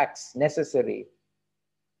standard of facts necessary,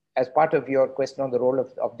 as part of your question on the role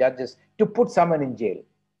of judges, to put someone in jail?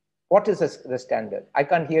 What is the standard? I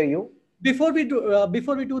can't hear you. Before we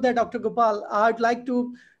do that, Dr. Gopal, I'd like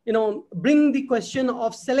to bring the question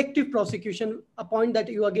of selective prosecution, a point that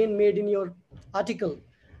you again made in your article.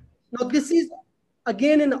 Now, this is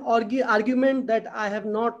again an argument that I have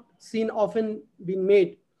not seen often been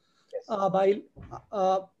made by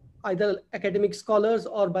either academic scholars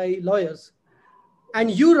or by lawyers.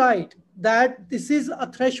 And you write that this is a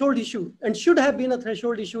threshold issue and should have been a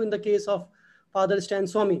threshold issue in the case of Father Stan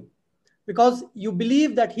Swamy, because you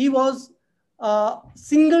believe that he was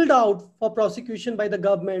singled out for prosecution by the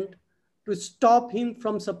government to stop him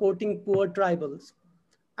from supporting poor tribals,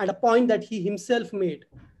 and a point that he himself made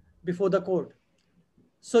before the court.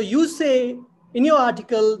 So you say in your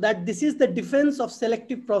article that this is the defense of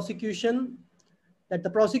selective prosecution, that the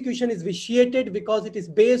prosecution is vitiated because it is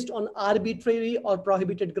based on arbitrary or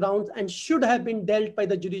prohibited grounds and should have been dealt by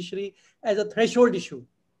the judiciary as a threshold issue,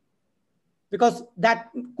 because that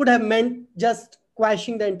could have meant just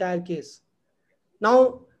quashing the entire case.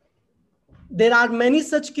 Now, there are many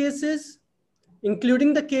such cases,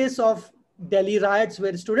 including the case of Delhi riots,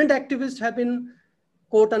 where student activists have been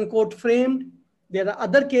quote unquote framed. There are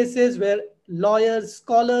other cases where lawyers,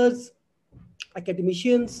 scholars,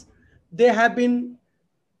 academicians, they have been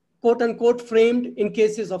quote unquote framed in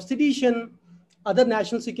cases of sedition, other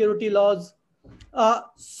national security laws.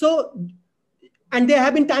 And they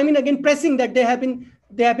have been time and again pressing that they have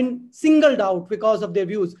been singled out because of their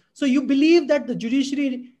views. So you believe that the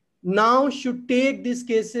judiciary now should take these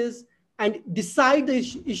cases and decide the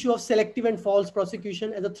issue of selective and false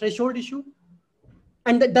prosecution as a threshold issue?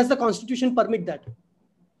 And does the Constitution permit that?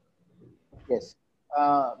 Yes.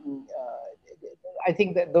 I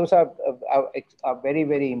think that those are very,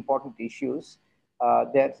 very important issues.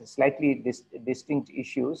 They're slightly distinct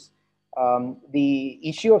issues. The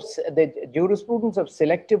issue of the jurisprudence of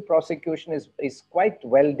selective prosecution is quite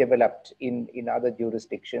well developed in other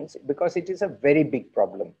jurisdictions, because it is a very big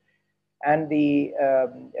problem. And the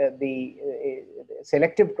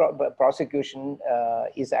selective prosecution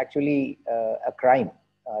is actually a crime.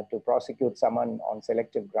 To prosecute someone on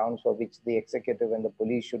selective grounds for which the executive and the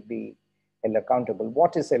police should be held accountable.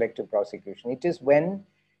 What is selective prosecution? It is when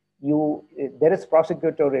there is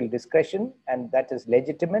prosecutorial discretion, and that is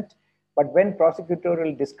legitimate, but when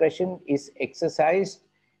prosecutorial discretion is exercised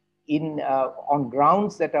on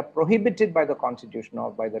grounds that are prohibited by the Constitution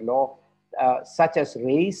or by the law, such as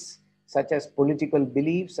race, such as political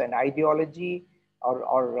beliefs and ideology,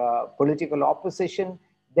 or political opposition,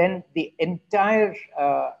 then the entire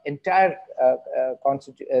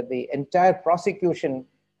prosecution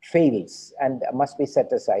fails and must be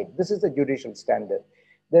set aside. This is the judicial standard.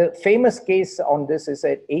 The famous case on this is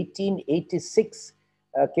an 1886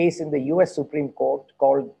 case in the US Supreme Court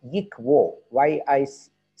called Yick Wo, Y-I-C-K-W-O,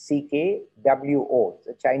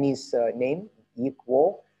 the Chinese name, Yick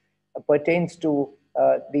Wo, pertains to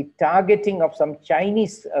the targeting of some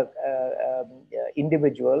Chinese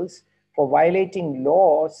individuals for violating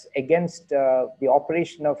laws against the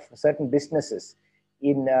operation of certain businesses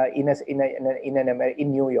in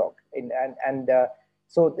New York.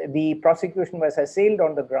 So the prosecution was assailed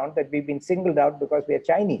on the ground that we've been singled out because we are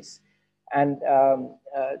Chinese. And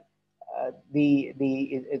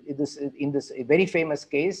in this very famous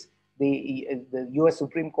case, the US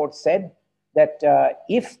Supreme Court said that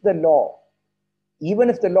even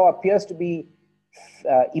if the law appears to be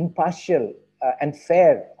impartial and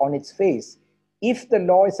fair on its face if the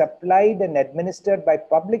law is applied and administered by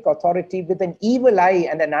public authority with an evil eye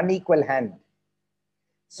and an unequal hand,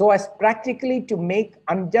 so as practically to make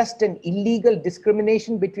unjust and illegal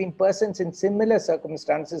discrimination between persons in similar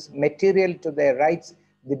circumstances material to their rights.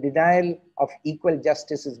 The denial of equal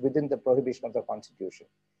justice is within the prohibition of the Constitution.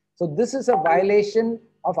 So this is a violation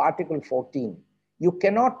of Article 14. You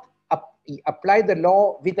cannot apply the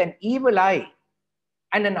law with an evil eye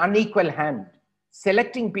and an unequal hand,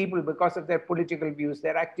 selecting people because of their political views,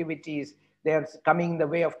 their activities, they're coming in the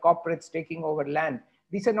way of corporates taking over land.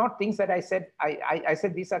 These are not things that I said. I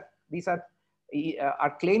said these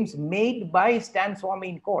are claims made by Stan Swamy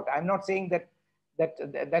in court. I'm not saying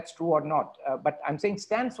that's true or not, but I'm saying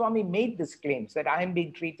Stan Swamy made these claims that I'm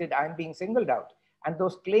being treated, I'm being singled out, and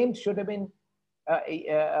those claims should have been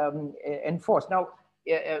enforced. Now,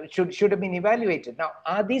 should have been evaluated. Now,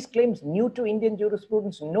 are these claims new to Indian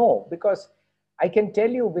jurisprudence? No, because I can tell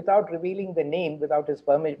you without revealing the name, without his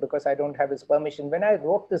permission, because I don't have his permission. When I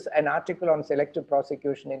wrote an article on selective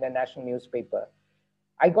prosecution in a national newspaper,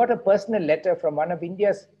 I got a personal letter from one of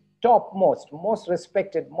India's topmost, most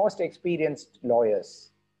respected, most experienced lawyers,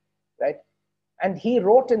 right? And he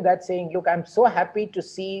wrote in that saying, look, I'm so happy to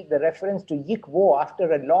see the reference to Yik Wo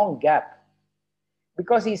after a long gap.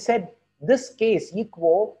 Because he said, this case, Yik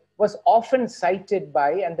Wo, was often cited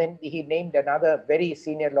by, and then he named another very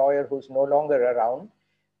senior lawyer who's no longer around,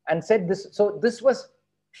 and said this. So this was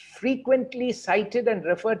frequently cited and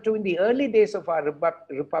referred to in the early days of our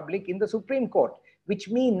republic in the Supreme Court, which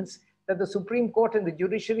means that the Supreme Court and the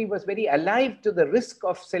judiciary was very alive to the risk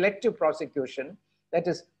of selective prosecution, that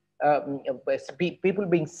is, people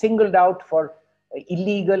being singled out for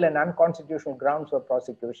illegal and unconstitutional grounds for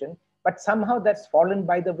prosecution, but somehow that's fallen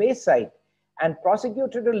by the wayside. And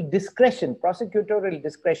prosecutorial discretion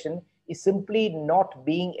is simply not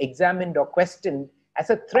being examined or questioned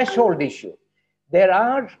as a threshold issue. There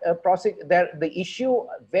are the issue,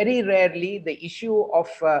 very rarely, the issue of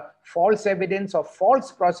false evidence or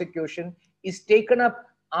false prosecution is taken up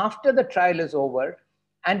after the trial is over,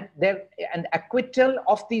 and an acquittal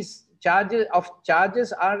of these charges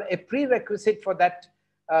are a prerequisite for that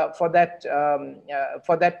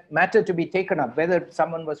matter to be taken up. Whether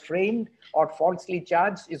someone was framed or falsely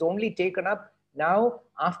charged is only taken up now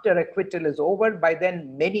after acquittal is over. By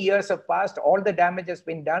then, many years have passed, all the damage has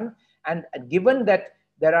been done. And given that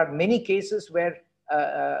there are many cases where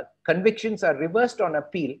convictions are reversed on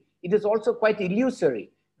appeal, it is also quite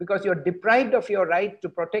illusory, because you're deprived of your right to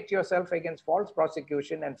protect yourself against false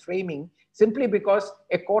prosecution and framing simply because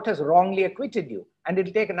a court has wrongly acquitted you. And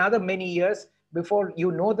it'll take another many years before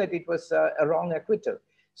you know that it was a wrong acquittal.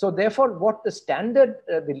 So therefore, what the standard,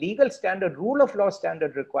 the legal standard, rule of law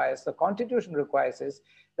standard requires, the Constitution requires, is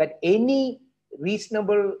that any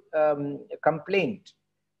reasonable complaint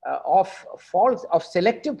of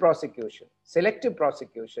selective prosecution,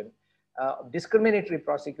 discriminatory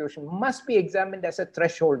prosecution must be examined as a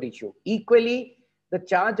threshold issue. Equally, the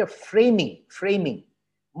charge of framing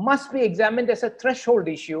must be examined as a threshold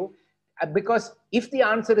issue, because if the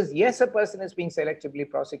answer is yes, a person is being selectively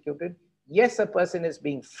prosecuted, yes, a person is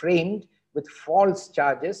being framed with false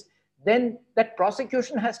charges, then that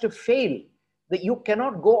prosecution has to fail. That you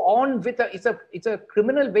cannot go on with it's a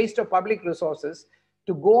criminal waste of public resources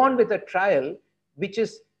to go on with a trial which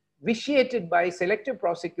is vitiated by selective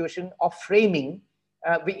prosecution or framing.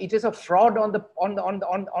 It is a fraud on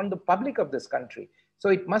the public of this country. So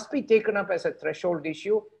it must be taken up as a threshold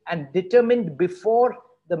issue and determined before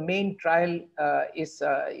the main trial is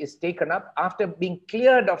taken up, after being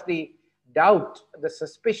cleared of the doubt, the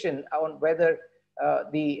suspicion on whether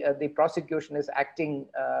the prosecution is acting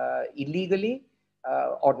illegally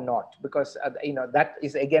or not, because that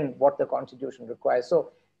is again what the Constitution requires.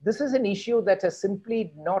 So this is an issue that has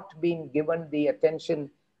simply not been given the attention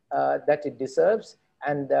that it deserves,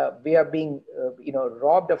 and we are being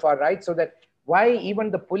robbed of our rights. So that why even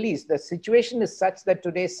the police, the situation is such that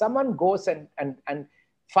today someone goes and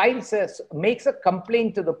makes a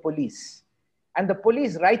complaint to the police, and the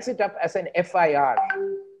police writes it up as an FIR,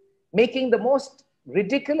 making the most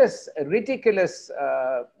ridiculous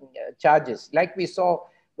charges. Like we saw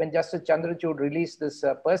when Justice Chandrachud released this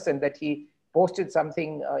person, that he posted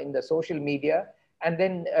something in the social media, and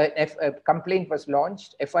then a complaint was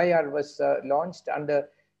launched, FIR was launched under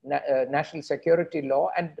national security law,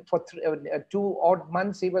 and for 2 odd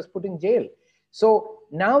months he was put in jail. So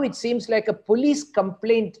now it seems like a police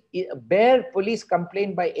complaint, a bare police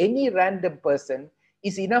complaint by any random person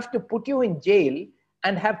is enough to put you in jail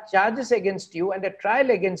and have charges against you and a trial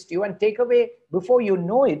against you, and take away, before you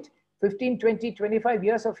know it, 15, 20, 25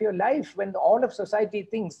 years of your life, when all of society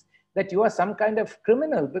thinks that you are some kind of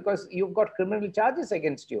criminal because you've got criminal charges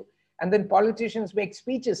against you. And then politicians make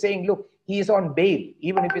speeches saying, look, he is on bail.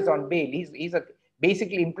 Even if he's on bail,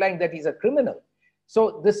 basically implying that he's a criminal.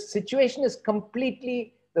 So this situation is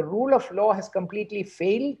completely, the rule of law has completely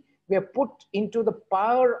failed. We are put into the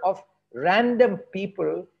power of random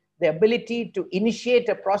people, the ability to initiate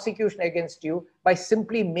a prosecution against you by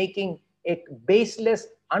simply making a baseless,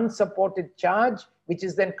 unsupported charge, which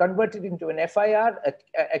is then converted into an FIR,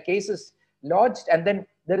 a case is lodged, and then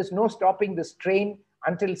there is no stopping this train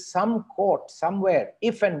until some court somewhere,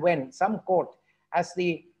 if and when some court has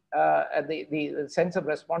the sense of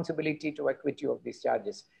responsibility to acquit you of these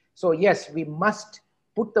charges. So yes, we must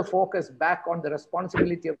put the focus back on the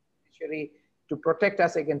responsibility of the judiciary to protect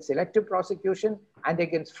us against selective prosecution and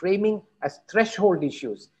against framing as threshold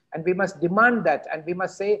issues. And we must demand that, and we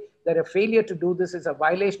must say that a failure to do this is a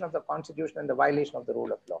violation of the Constitution and the violation of the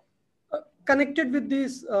rule of law. Connected with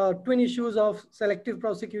these twin issues of selective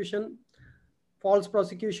prosecution, false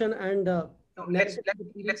prosecution, and let's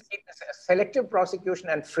keep this selective prosecution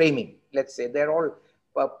and framing. Let's say they're all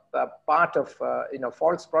part of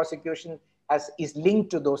false prosecution is linked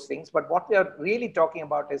to those things. But what we are really talking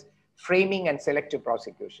about is framing and selective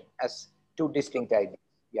prosecution as two distinct ideas.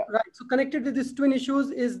 Yeah. Right. So connected with these twin issues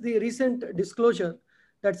is the recent disclosure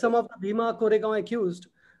that some of the Bhima Koregaon accused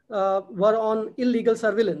were on illegal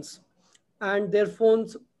surveillance, and their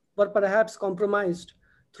phones were perhaps compromised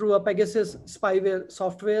through a Pegasus spyware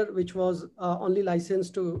software, which was only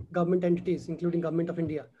licensed to government entities, including Government of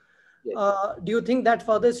India. Yes. Do you think that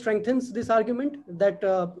further strengthens this argument that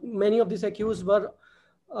many of these accused were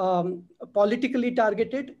politically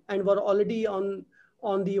targeted and were already on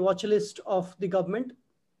the watch list of the government?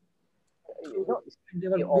 They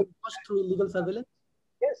were being watched through illegal surveillance?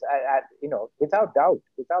 Yes, without doubt,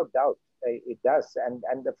 it does.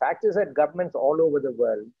 And the fact is that governments all over the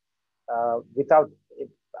world, without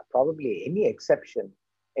probably any exception,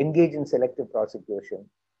 engage in selective prosecution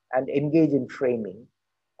and engage in framing.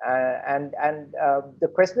 The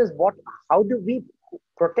question is, how do we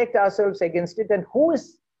protect ourselves against it, and who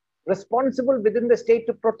is responsible within the state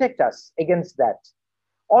to protect us against that?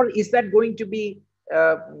 Or is that going to be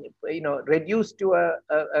reduced to a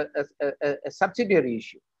subsidiary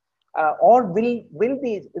issue? Or will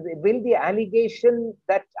the allegation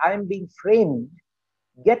that I am being framed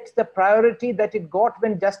get the priority that it got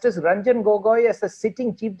when Justice Ranjan Gogoi, as the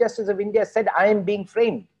sitting Chief Justice of India, said, I am being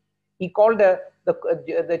framed? He called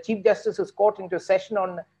the Chief Justice's court into session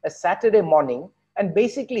on a Saturday morning and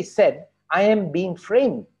basically said, I am being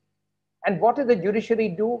framed. And what did the judiciary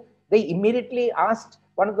do? They immediately asked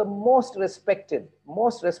one of the most respected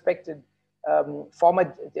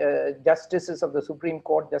former justices of the Supreme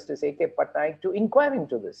Court, Justice A.K. Patnaik, to inquire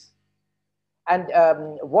into this. And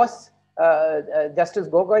was Justice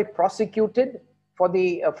Gogoi prosecuted for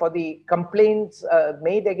the complaints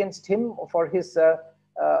made against him for his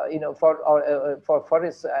for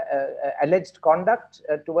his alleged conduct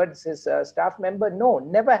towards his staff member? No,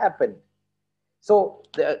 never happened. So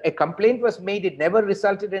a complaint was made, it never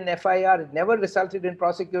resulted in FIR, it never resulted in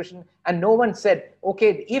prosecution, and no one said,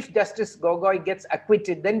 okay, if Justice Gogoi gets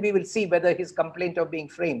acquitted, then we will see whether his complaint of being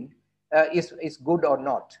framed is good or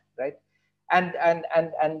not, right?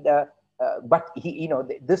 But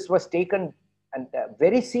this was taken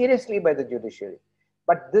very seriously by the judiciary.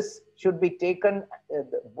 But this should be taken,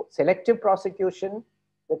 selective prosecution,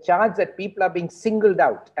 the charge that people are being singled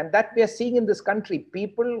out, and that we are seeing in this country,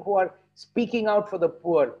 people who are speaking out for the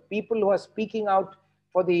poor, people who are speaking out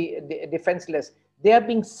for the defenseless, they are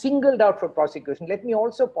being singled out for prosecution. Let me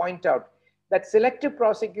also point out that selective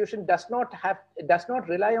prosecution does not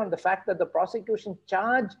rely on the fact that the prosecution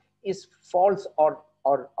charge is false or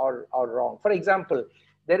wrong. For example,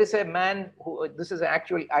 there is a man who, this is an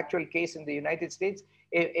actual case in the United States,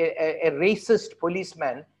 a racist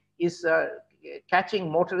policeman is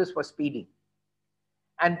catching motorists for speeding.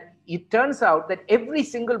 And it turns out that every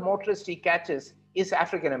single motorist he catches is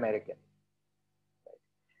African American.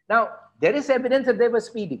 Now, there is evidence that they were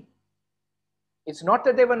speeding. It's not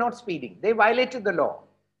that they were not speeding. They violated the law.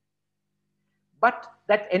 But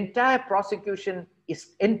that entire prosecution in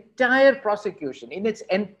its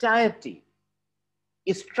entirety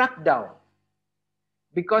is struck down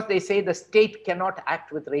because they say the state cannot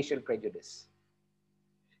act with racial prejudice.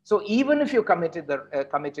 So even if you committed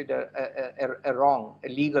a wrong, a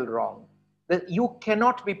legal wrong, you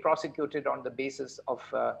cannot be prosecuted on the basis of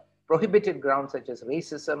prohibited grounds such as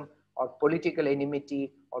racism or political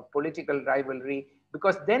enmity or political rivalry,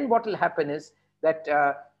 because then what will happen is that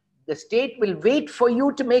the state will wait for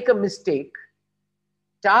you to make a mistake,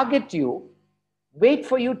 target you, wait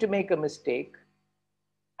for you to make a mistake,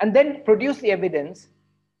 and then produce the evidence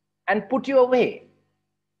and put you away.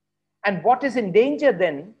 And what is in danger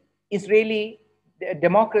then is really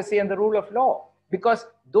democracy and the rule of law, because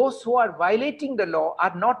those who are violating the law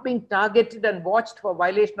are not being targeted and watched for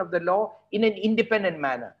violation of the law in an independent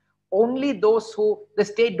manner. Only those who the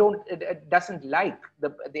state doesn't like,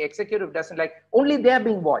 the executive doesn't like, only they are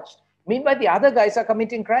being watched. Meanwhile, the other guys are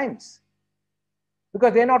committing crimes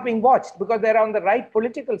because they're not being watched, because they're on the right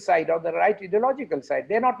political side or the right ideological side.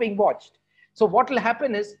 They're not being watched. So what will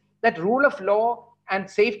happen is that rule of law and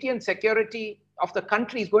safety and security of the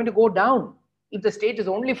country is going to go down if the state is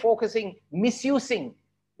only focusing, misusing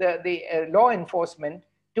the law enforcement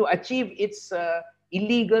to achieve its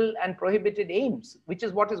illegal and prohibited aims, which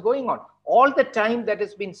is what is going on. All the time that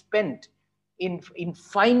has been spent in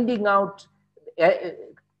finding out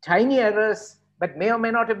tiny errors, but may or may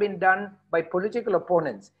not have been done by political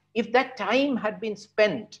opponents. If that time had been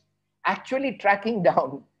spent actually tracking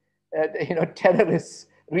down, terrorists,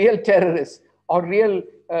 real terrorists, or real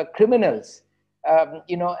criminals,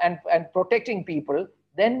 and protecting people,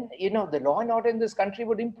 then the law and order in this country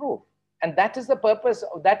would improve. And that is the purpose.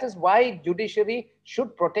 That is why judiciary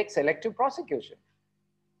should protect selective prosecution.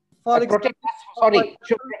 Protect us,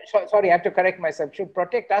 sorry, I have to correct myself. Should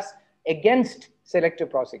protect us against selective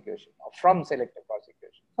prosecution or from selective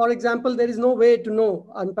prosecution. For example, there is no way to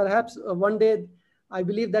know, and perhaps one day, I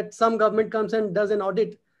believe that some government comes and does an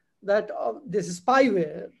audit that this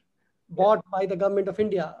spyware bought by the government of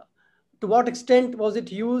India, to what extent was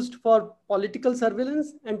it used for political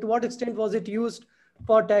surveillance, and to what extent was it used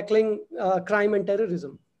for tackling crime and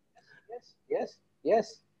terrorism?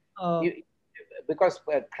 Yes. Because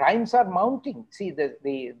crimes are mounting. See,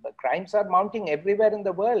 the crimes are mounting everywhere in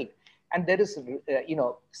the world. And there is,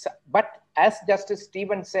 but as Justice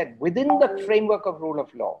Stevens said, within the framework of rule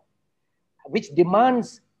of law, which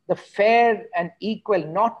demands the fair and equal,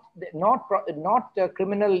 not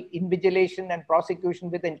criminal invigilation and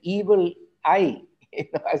prosecution with an evil eye,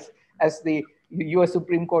 as the US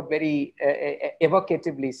Supreme Court very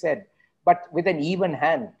evocatively said, but with an even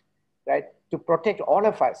hand, right, to protect all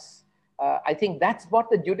of us. I think that's what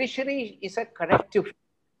the judiciary is, a corrective,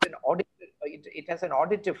 an audit. It has an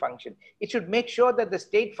auditive function. It should make sure that the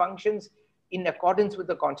state functions in accordance with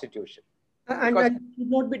the Constitution. And it should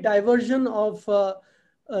not be diversion of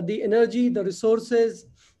the energy, the resources,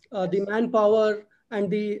 the manpower, and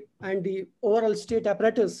the overall state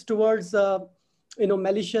apparatus towards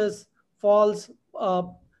malicious, false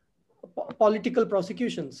political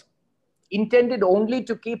prosecutions, intended only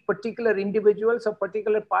to keep particular individuals or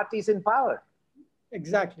particular parties in power.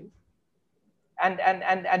 Exactly.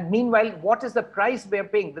 And meanwhile, what is the price we are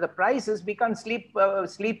paying? The price is we can't sleep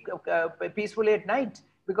peacefully at night,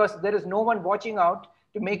 because there is no one watching out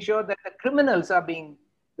to make sure that the criminals are being,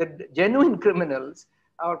 the genuine criminals,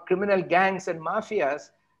 or criminal gangs and mafias,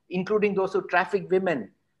 including those who traffic women,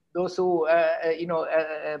 those who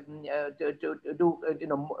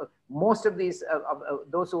most of these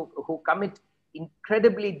those who commit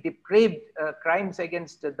incredibly depraved crimes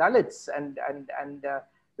against Dalits and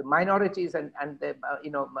the minorities and the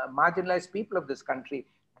marginalized people of this country.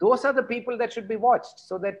 Those are the people that should be watched,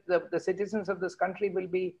 so that the citizens of this country will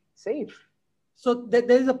be safe. So there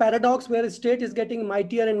is a paradox where the state is getting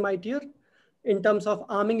mightier and mightier in terms of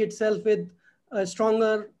arming itself with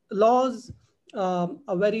stronger laws,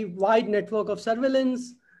 a very wide network of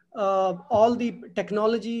surveillance, all the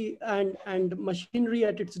technology and machinery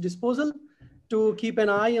at its disposal to keep an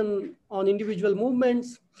eye on individual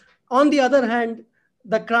movements. On the other hand,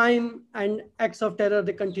 the crime and acts of terror,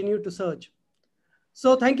 they continue to surge.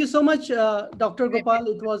 So thank you so much, Dr. Gopal.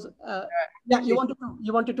 It was, you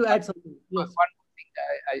wanted to add something. Yes. One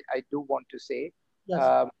thing I do want to say,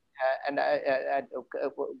 yes. And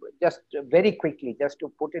just very quickly, just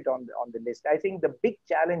to put it on the list, I think the big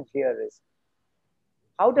challenge here is,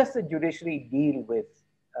 how does the judiciary deal with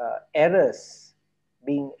errors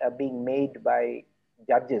being made by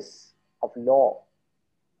judges of law,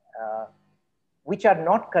 which are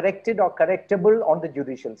not corrected or correctable on the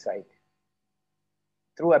judicial side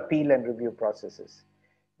through appeal and review processes?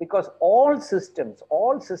 Because all systems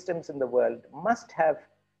in the world must have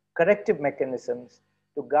corrective mechanisms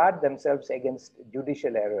to guard themselves against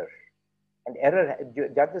judicial error. And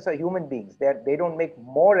judges are human beings. They don't make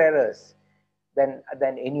more errors than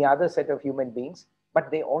any other set of human beings, but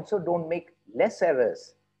they also don't make less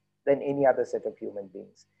errors than any other set of human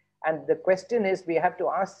beings. And the question is, we have to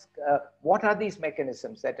ask, what are these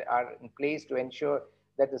mechanisms that are in place to ensure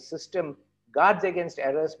that the system guards against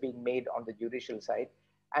errors being made on the judicial side?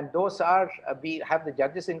 And those are, we have the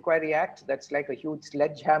Judges Inquiry Act, that's like a huge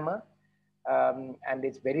sledgehammer. and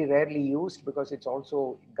it's very rarely used because it's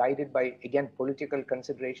also guided by, again, political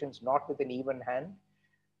considerations, not with an even hand.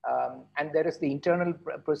 And there is the internal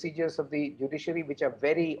procedures of the judiciary, which are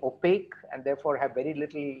very opaque and therefore have very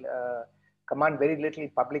little, command very little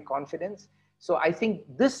public confidence. So I think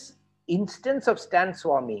this instance of Stan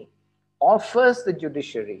Swamy offers the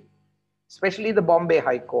judiciary, especially the Bombay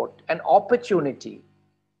High Court, an opportunity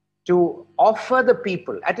to offer the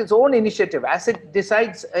people at its own initiative, as it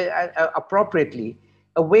decides appropriately,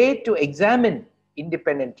 a way to examine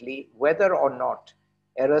independently whether or not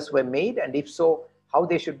errors were made, and if so, how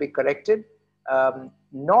they should be corrected,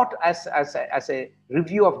 not as a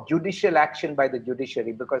review of judicial action by the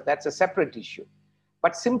judiciary, because that's a separate issue,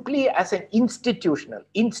 but simply as an institutional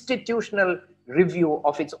review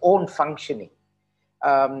of its own functioning.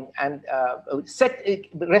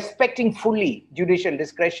 Respecting fully judicial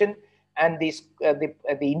discretion and the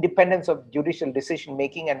independence of judicial decision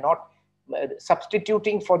making, and not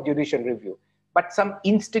substituting for judicial review, but some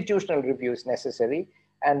institutional review is necessary.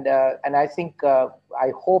 And I think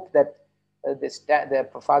I hope that the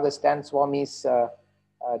Father Stan Swamy's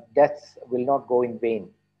death will not go in vain,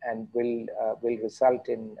 and will result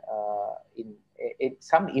in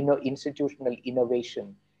some institutional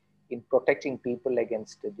innovation in protecting people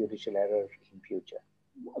against judicial error in future.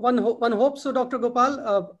 One hopes so, Dr.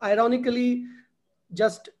 Gopal. Ironically,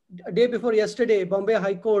 just a day before yesterday, Bombay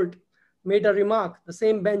High Court made a remark, the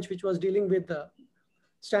same bench which was dealing with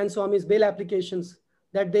Stan Swamy's bail applications,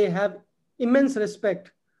 that they have immense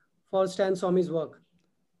respect for Stan Swamy's work,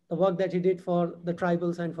 the work that he did for the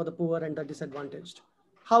tribals and for the poor and the disadvantaged.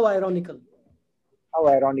 How ironical. How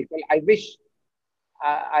ironical. I wish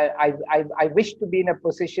to be in a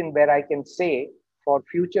position where I can say for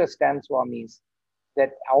future Stan Swamys,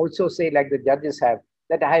 that I also say, like the judges have,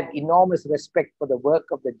 that I have enormous respect for the work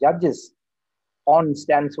of the judges on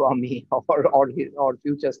Stan Swamy or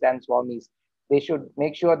future Stan Swamys. They should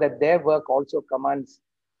make sure that their work also commands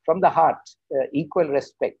from the heart equal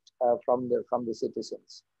respect from the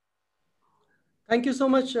citizens. Thank you so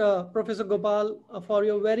much, Professor Gopal, for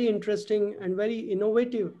your very interesting and very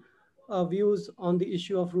innovative views on the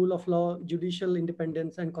issue of rule of law, judicial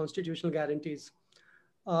independence, and constitutional guarantees.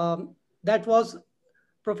 That was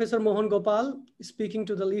Professor Mohan Gopal speaking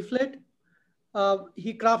to the leaflet.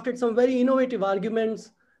 He crafted some very innovative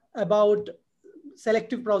arguments about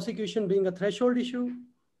selective prosecution being a threshold issue.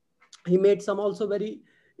 He made some also very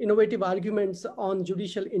innovative arguments on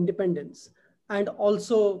judicial independence and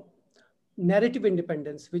also narrative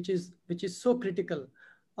independence, which is so critical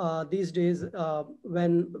these days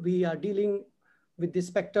when we are dealing with the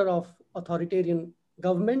specter of authoritarian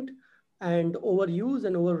government and overuse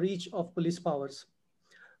and overreach of police powers.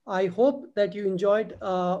 I hope that you enjoyed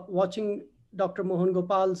watching Dr. Mohan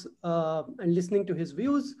Gopal's and listening to his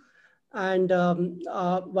views. And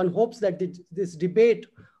one hopes that this debate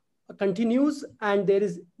continues and there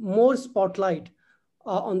is more spotlight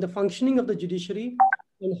on the functioning of the judiciary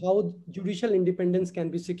and how judicial independence can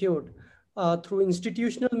be secured through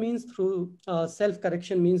institutional means, through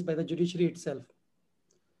self-correction means by the judiciary itself.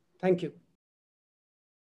 Thank you.